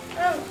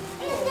 Oh,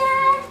 And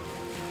Dad.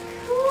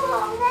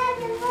 Cool,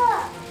 Megan,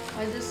 look. I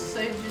just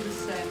saved you the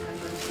same. I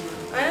bet you know.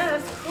 I know,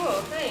 that's cool.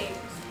 Thanks.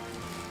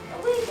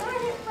 We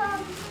got it from...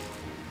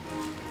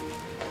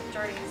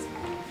 Journeys.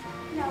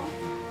 No.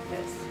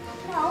 Yes.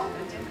 No.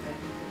 I did that.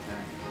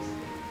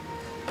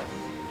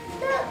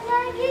 Look,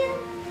 Megan.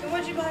 Then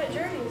what'd you buy at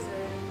Journeys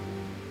then?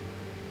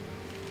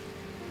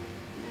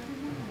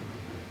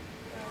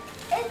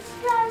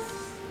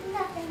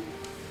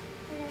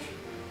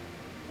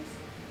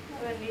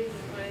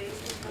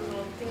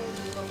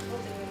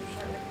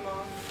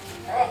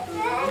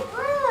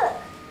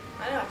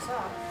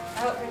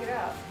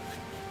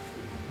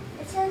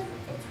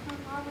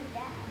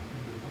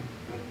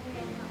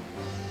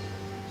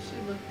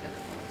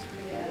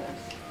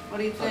 What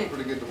do you That's think?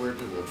 pretty good to wear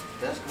to the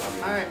basketball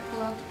game. All right,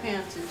 pull out the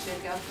pants and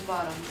check out the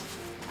bottoms.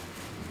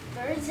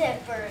 For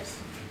zippers.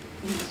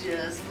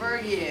 Just for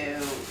you.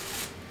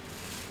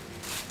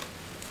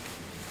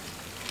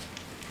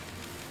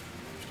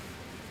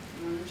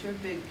 Well, that you're a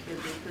big kid,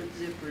 they put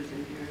zippers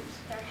in yours.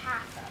 They're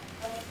half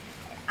up.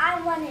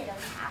 I wanted them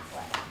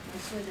halfway.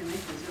 That's why they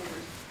make the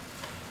zippers.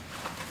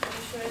 Can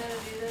you show me how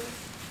to do this?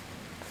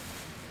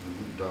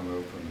 Don't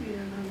open.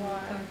 Yeah, no more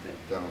Why? carpet.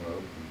 Don't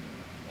open.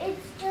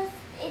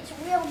 It's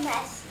real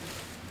messy.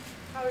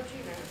 How would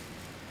you know?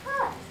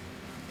 Cause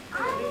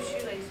I do I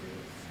shoelaces.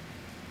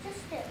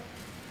 just do.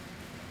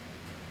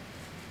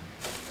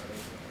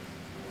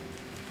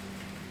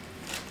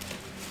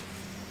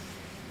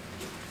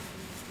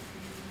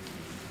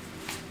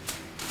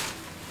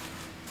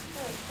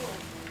 Oh, cool.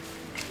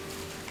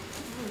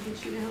 I'll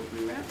get you to help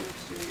me wrap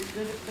next year. You're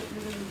good at putting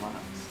it in the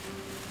box.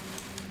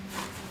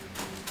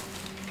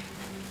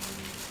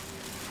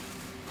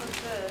 What's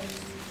this?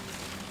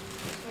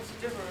 What's the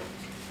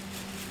difference?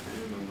 I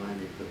don't know why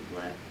they put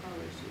black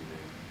polish in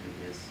there. I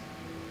guess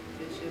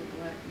because you have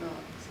black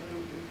dots. I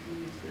don't know if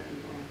you use that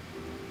at all.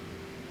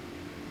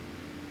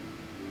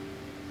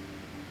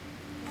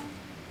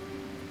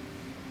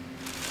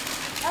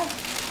 Oh,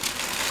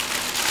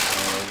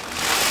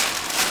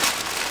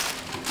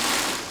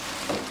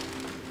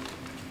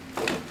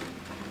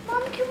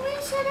 Mom, can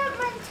we set up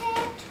my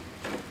tent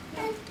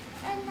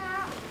and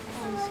that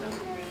so I so-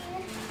 can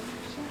read?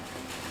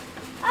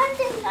 I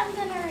think I'm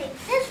gonna read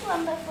this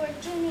one before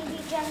Junie D.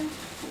 Jones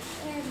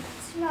and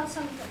smell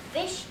something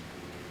fishy.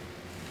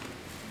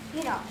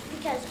 You know,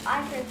 because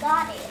I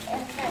forgot it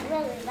and I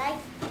really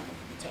liked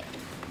it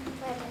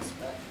when this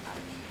book.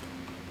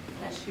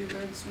 Does she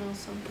bird smell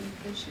something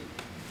fishy?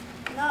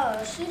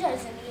 No, she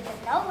doesn't even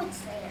know it's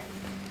there.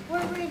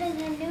 We're reading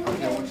a new Okay, why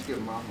don't thing. you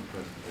give Mom a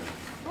present then?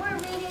 We're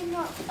reading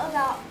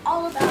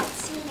all about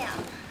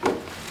CNAP.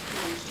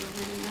 Are you still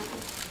reading that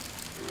one?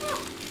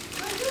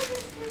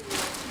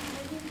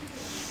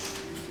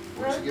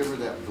 Why don't you give her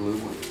that blue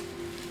one?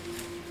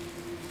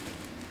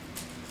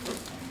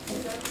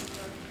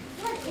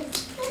 What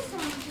is this on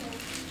here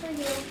for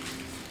you,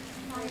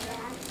 my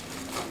dad?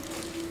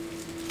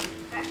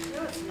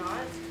 No, it's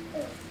not.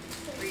 Ooh.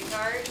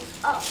 Retard.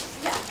 Oh,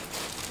 yeah.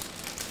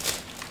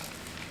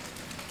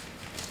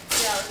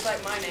 Yeah, it looks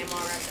like my name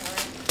on it,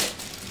 card.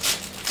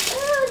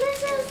 Oh,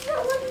 this is the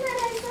one that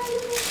I saw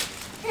you with.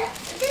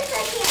 This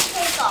I can't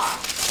take off.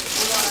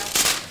 Why?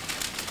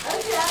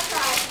 Okay, I'll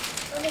try.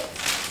 Okay.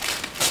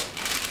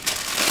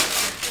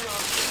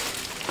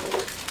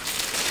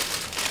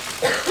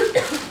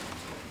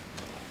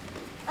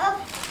 Oh,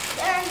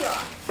 there you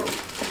are.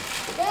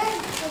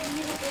 There's the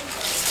beautiful thing.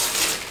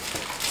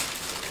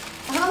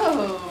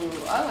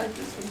 Oh, I like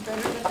this one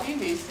better than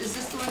Mimi's. Is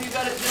this the one you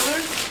got at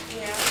Dillard's?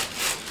 Yeah.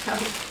 How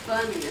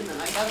funny, isn't it?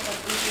 I got that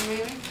one for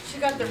Mimi. She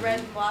got the red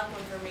and black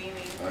one for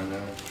Mimi. I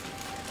know.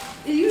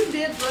 You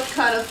did look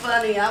kind of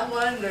funny. I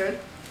wondered.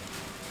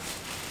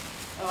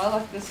 Oh, I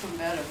like this one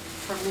better.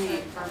 For me,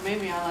 for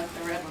Mimi, I like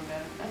the red one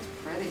better. That's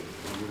pretty.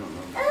 We don't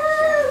know.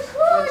 Oh,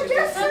 cool. What'd you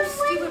Just Some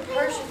some stupid white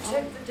person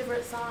paper. took the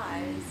different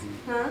size.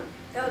 Huh?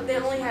 They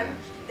only had,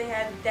 they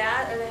had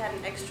that or they had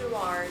an extra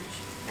large.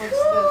 What's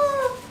this?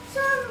 Cool.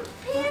 Some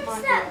pants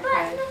might be that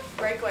okay. button.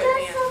 Breakaway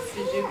Just some pants.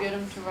 Did you get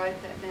pants. him to write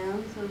that down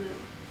so that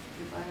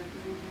if I had to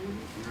redo it?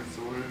 That's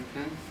the way it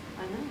came?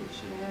 I know, you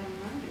should have had him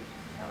write it.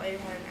 That way you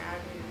had an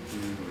added.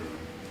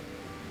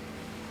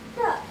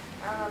 Look.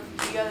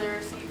 Do you got the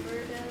receipt for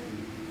it then?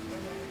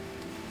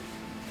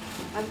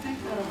 I think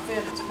that'll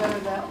fit. It's better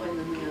that way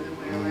than the other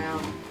way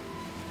around.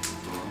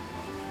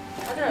 I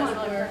thought it was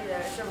really pretty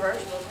though. It's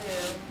reversible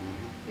too.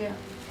 Yeah.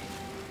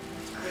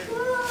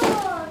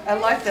 Cool. I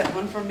like that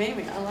one for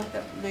Mimi. I like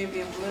that maybe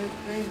a blue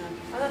green one.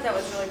 I thought that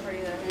was really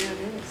pretty though. Yeah, it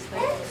is.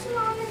 Thanks,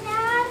 Mom and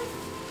Dad.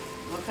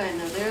 Okay,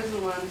 now there's the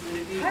ones that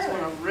if you just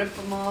want to rip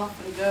them off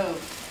and go.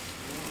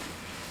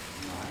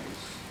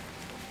 Nice.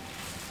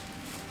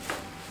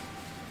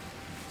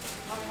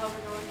 I'm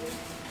helping her with you.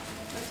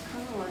 That's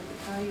kind of like the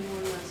tie you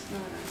wore last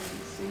night. I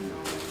haven't seen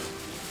all of it.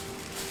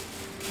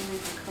 I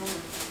like the color.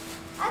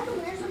 I can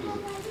wear some of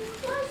my new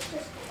clothes to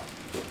school.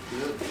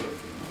 Good.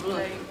 No,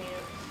 Look, you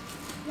can't.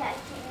 Yeah, I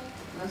can.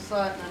 I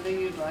saw it and I knew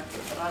you'd like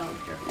it, but I don't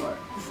care for it.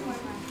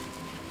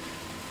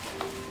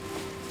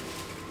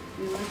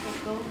 You like that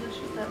goldish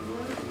with that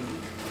blue?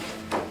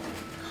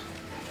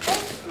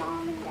 Thanks,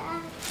 Mom and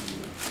Dad.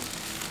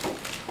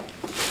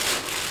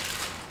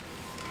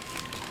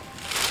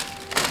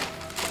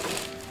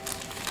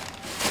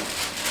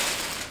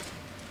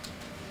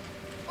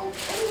 Oh,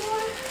 any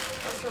more?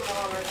 That's for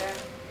Mom right there.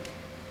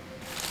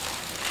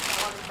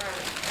 On the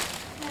front.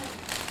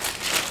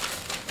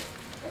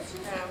 This is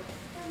No.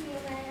 for me,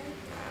 man.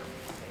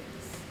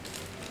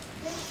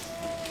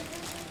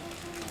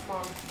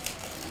 Mom.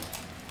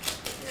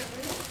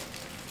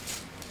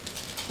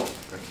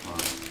 That's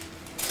fine.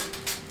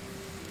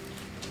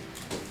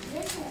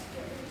 This is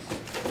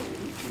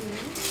yours.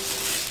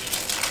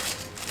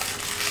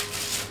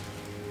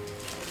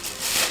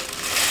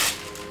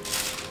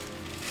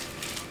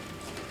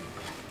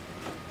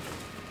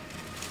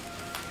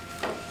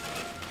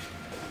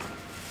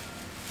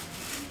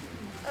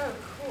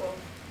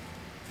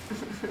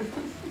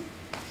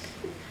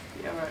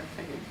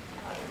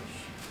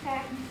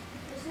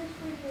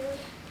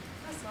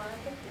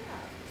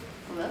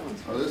 Well, that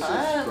one's Oh, from this is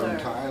Tyler. from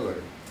Tyler.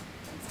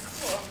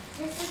 Cool.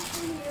 This is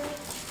for you.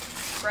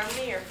 From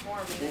me or for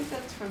I me? think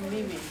that's from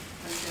Mimi.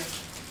 Okay.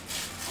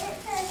 It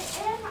says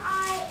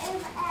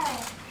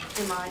M-I-M-L.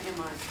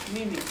 M-I-M-I.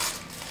 Mimi.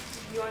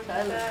 You want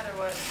Tyler. that or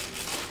what?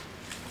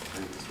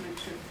 Let's make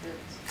sure it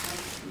fits.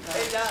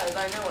 It does,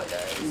 I know it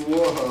does.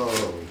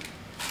 Whoa.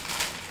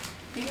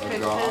 He A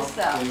picked golf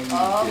this out cleaning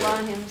all kit. by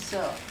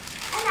himself.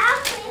 And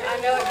I'll clean it I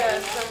know it for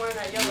does, you. somewhere in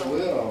that You yellow.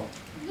 will.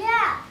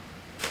 Yeah.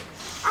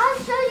 I'll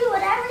show you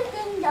what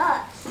everything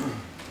does.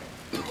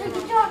 So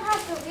you don't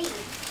have to read.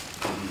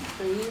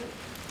 So you,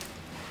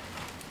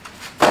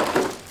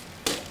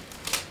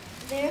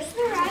 There's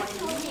the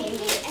rest. We'll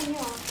take it and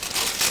you'll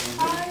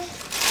polish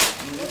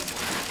this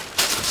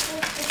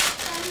with the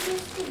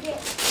sponges to get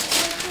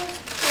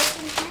this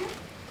in here.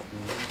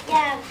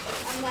 Yeah,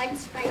 a mud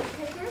spike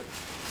picker.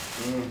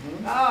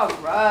 Mm-hmm. all Yeah,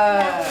 a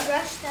right.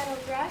 brush that'll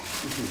brush.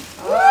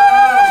 All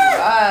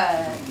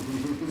right.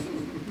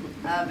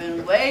 I've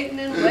been waiting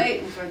and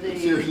waiting for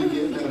these. Seriously,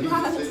 again, how do you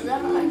Mom's say the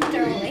that?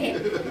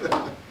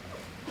 underwear.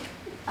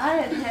 I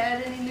hadn't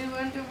had any new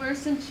underwear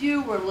since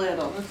you were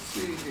little. Let's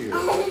see here.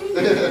 I'll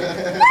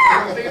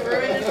be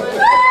ruining my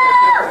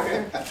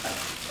underwear.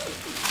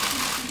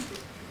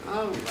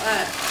 All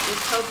right.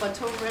 Let's hope I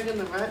told Megan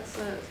the right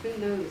size. Who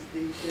knows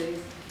these days?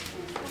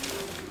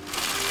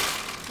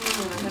 I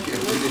have Yeah, to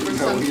we look for didn't know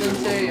something either to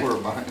one you. were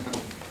buying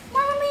them.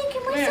 Mommy,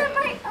 can we Here. set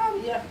my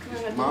Yeah, come on,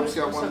 I have to Mom's look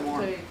got for one something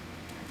more. to you.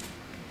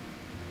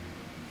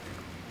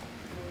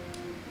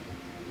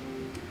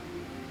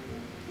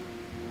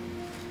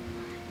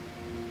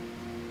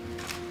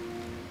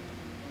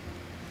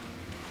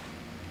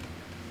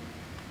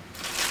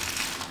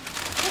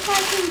 if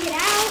I can get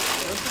out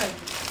Okay,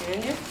 can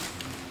you?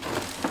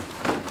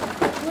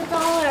 with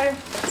all our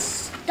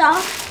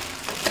stuff?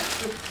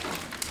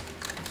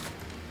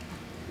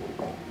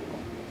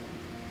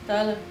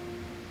 Tyler.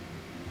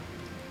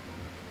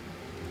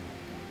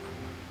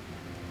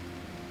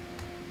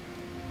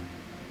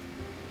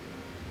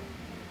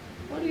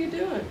 What are you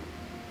doing?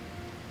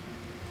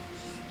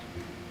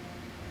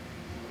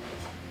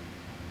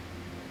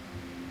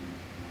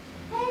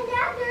 Hey,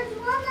 Dad, there's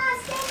one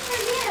last thing for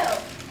you.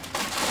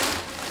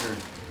 Here.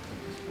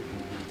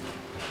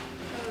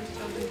 Oh, it's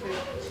something for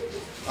you.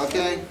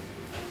 Okay.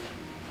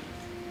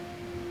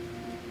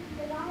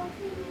 The dollar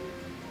thing.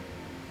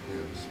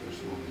 Yeah,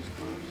 especially on these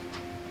clothes.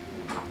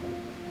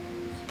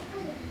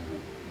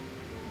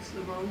 It's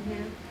the wrong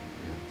hand.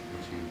 Yeah,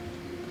 which hand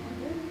is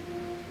it?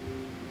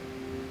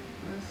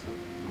 Russell.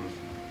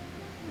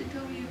 They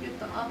told me you get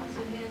the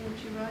opposite hand that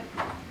you write.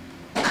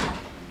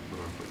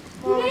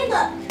 Hey,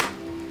 look.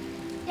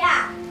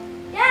 Dad.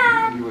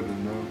 Dad. You wouldn't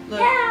know. Look.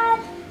 Dad.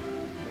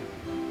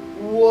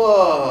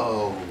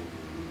 Whoa!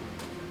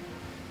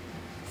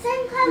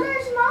 Same color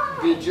as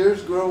mine. Did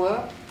yours grow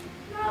up?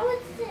 No,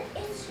 it's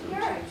yours.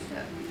 Yeah, he's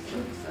so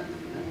excited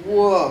about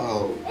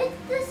Whoa! It's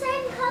the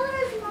same color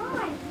as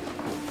mine.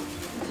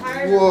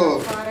 Tires Whoa.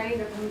 are flat, I need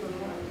to move them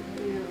up.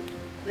 that. Yeah,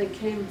 they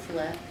came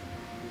flat.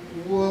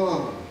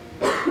 Whoa!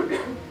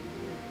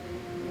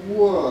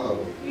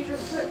 Whoa! Use your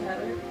foot,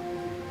 Heather.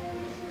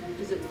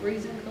 Is it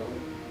freezing cold?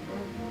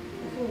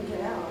 You can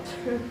get out.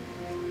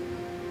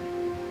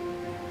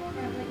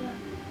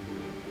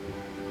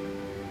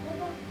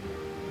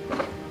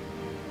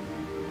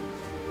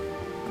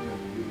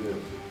 Do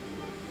this.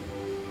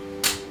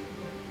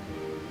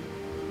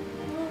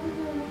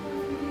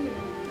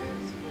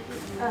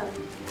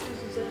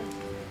 This is it.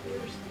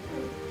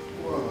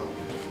 Whoa!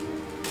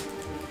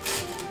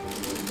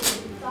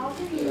 It's all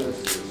for you.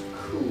 This is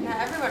cool.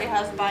 Yeah, everybody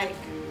has a bike.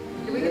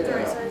 Did we get the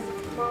right Yeah. size?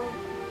 Mom?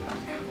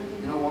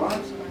 You know what?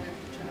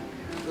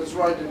 Let's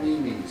ride the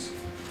Mimi's.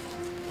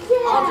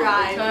 I'll Yeah.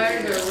 drive.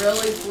 Tires are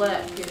really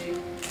flat, Kitty.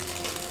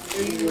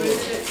 Are you ready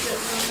to get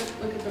sitting on it?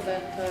 Look at the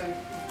back tire.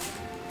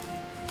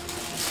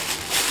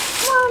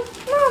 Mom,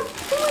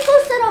 can we go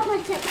sit off my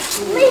tip,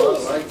 Ooh,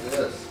 please? I like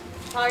this.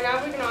 Probably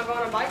now we can all go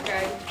on a bike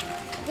ride.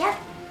 Yep.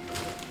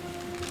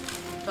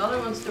 Tyler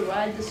wants to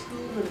ride to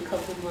school in a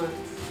couple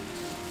months,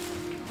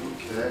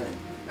 Okay.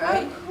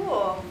 right? Oh,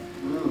 cool.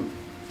 Mm.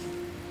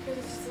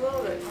 Because it's just a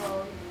little bit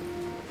cold.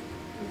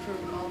 And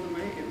from all the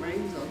rain, it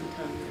rains all the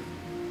time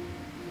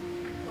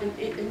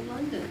in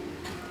London,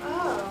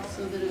 Oh.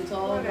 so that it's I'm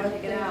all not gonna right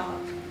take it there. out.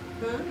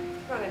 Huh? I'm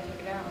not gonna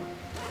take it out.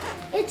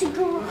 It's a You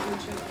girl. can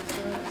check the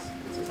size.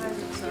 It's a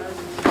different size.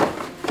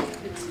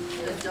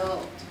 It's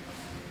adult.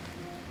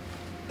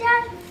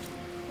 Dad,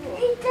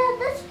 hey, Dad,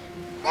 let's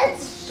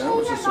That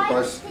was chain just our a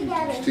bikes bus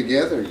together.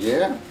 together,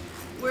 yeah.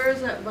 Where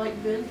is that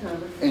bike been,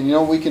 Tyler? And you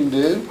know what we can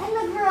do? In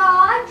the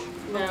garage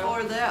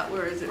Before that,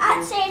 where is it at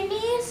been?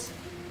 Sandy's.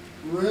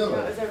 No, it Really?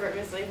 was over at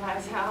Miss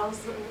Levi's house.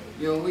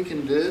 You know what we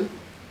can do?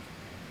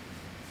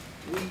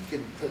 We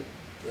can put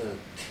a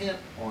tent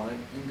on it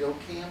and go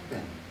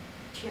camping.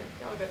 Yeah,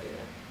 y'all go do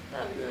that.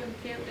 That'd be good.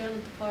 Camp down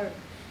at the park.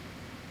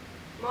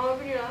 Mom,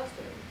 open your last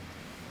one.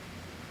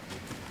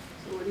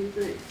 So what do you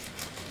think?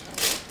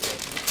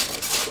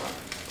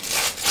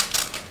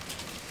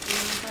 I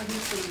thought he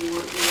said you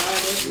want to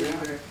ride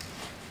everywhere.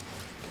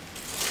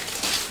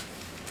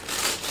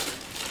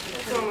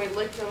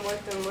 lick them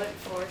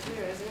for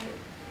too, isn't it?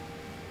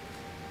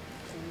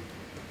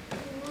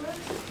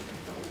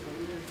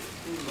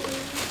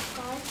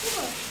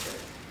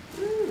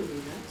 Ooh,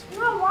 that's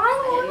No, I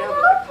didn't know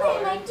want about an the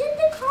airplane. I color. did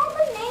the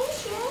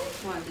combination.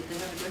 why, did they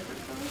have a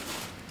different color?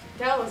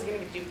 Dad was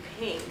gonna do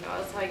pink. I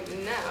was like,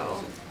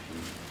 no.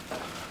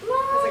 It's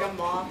Mom. like a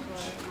mauve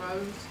color.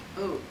 Rose,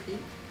 oh,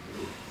 pink.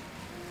 Ooh.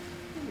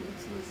 Oh,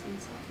 what's this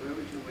inside? Where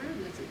would you wear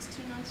this? It's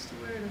too nice to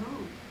wear at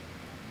home.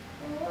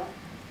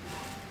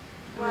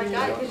 Well, I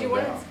got it because you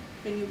wanted.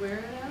 Can you wear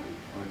it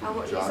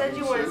out? You said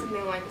you wanted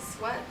something like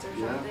sweats or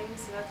Yeah. something,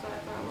 so that's what I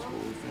That's thought. what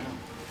Well, we found.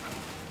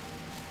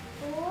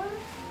 Four.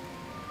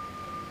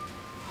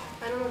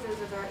 I don't know if those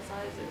are the right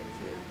sizes.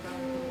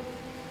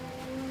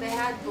 They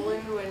had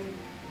blue and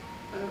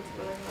Oh, other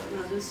no,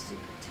 colors. this is a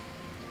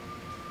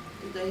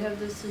petite. Did they have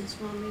this in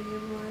small,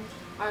 medium, large?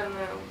 I don't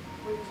know.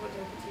 We just went to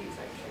the petite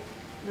section.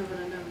 No, but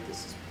I know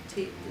this is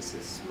petite, this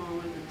is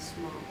smaller than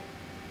small.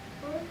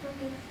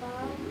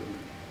 425.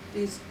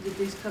 Did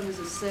these come as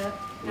a set?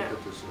 Look No.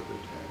 at this other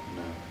tag.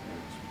 No,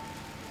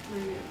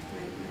 Maybe,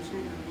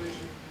 hang on, where's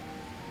it?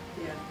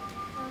 Yeah,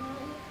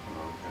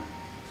 okay.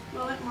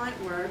 well, it might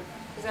work,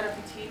 Is that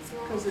a petite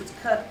small? because it's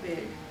cut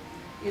big.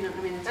 You know,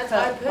 I mean, it's That's I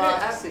cut put it up.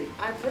 boxy.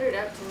 I put it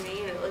up to me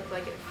and it looked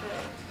like it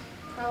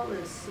fit. Probably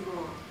a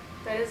small.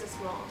 That is a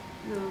small.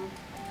 No.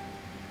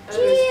 That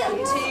Gee, is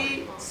it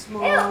Petite, It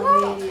small,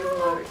 won't medium, come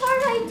large.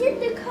 apart. I did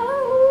the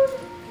code.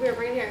 Come here,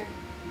 bring it here.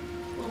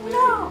 Well, where-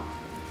 No.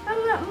 I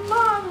let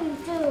Mom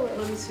do Let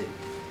it. me see.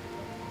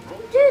 I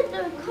did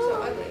the So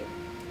code. ugly.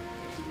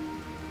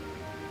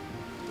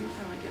 I'm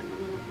probably getting a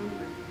little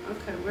hungry.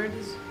 Okay, where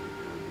does, oh,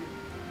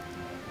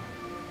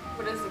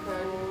 What is the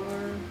code?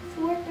 here.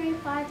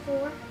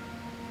 4354.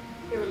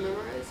 You were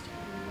memorized?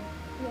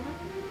 Yeah.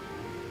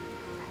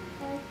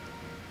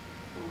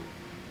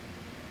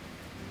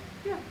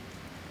 Yeah,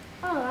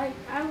 Oh,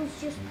 I was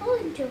just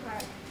pulling too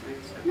hard.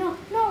 thanks. No,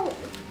 no.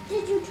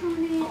 Did you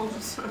turn it? Oh,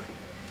 sorry.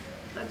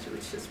 Thought you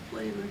was just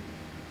playing with.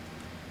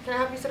 Can I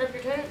help you set up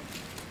your tent?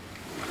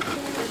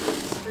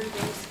 Screw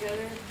things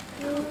together.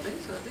 I don't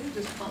think so. I think it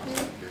just pops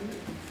up, doesn't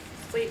it?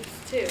 Sleeps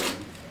too.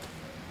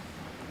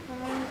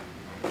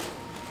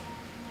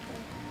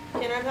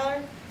 Can I tell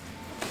her?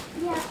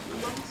 Yeah. Let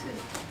me see.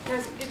 Can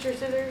I get your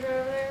scissors right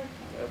over there?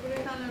 Open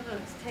it. No, no, no.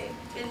 It's tape.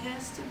 It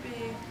has to be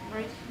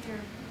right here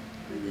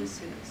where this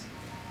is.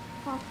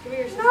 Give me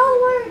your scissors. No,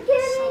 we're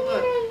getting So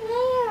look, it in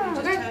there. just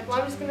Okay, have well,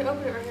 to- I'm just gonna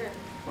open it right here.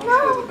 Let's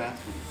go to the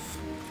bathroom.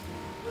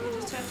 You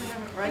just have to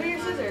have it right Give me your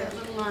in line with that scissors.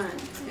 little line.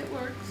 It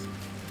works.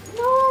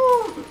 No.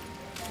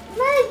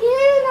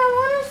 Megan, I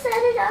want to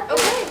set it up.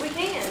 Okay, we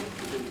can.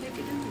 Then take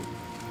it in.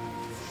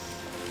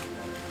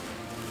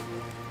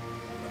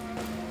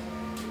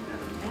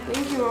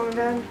 Thank you, Mom and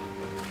Dad.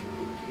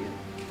 Thank you.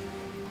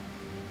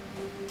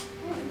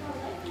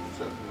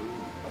 Except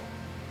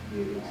for-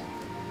 Here it is.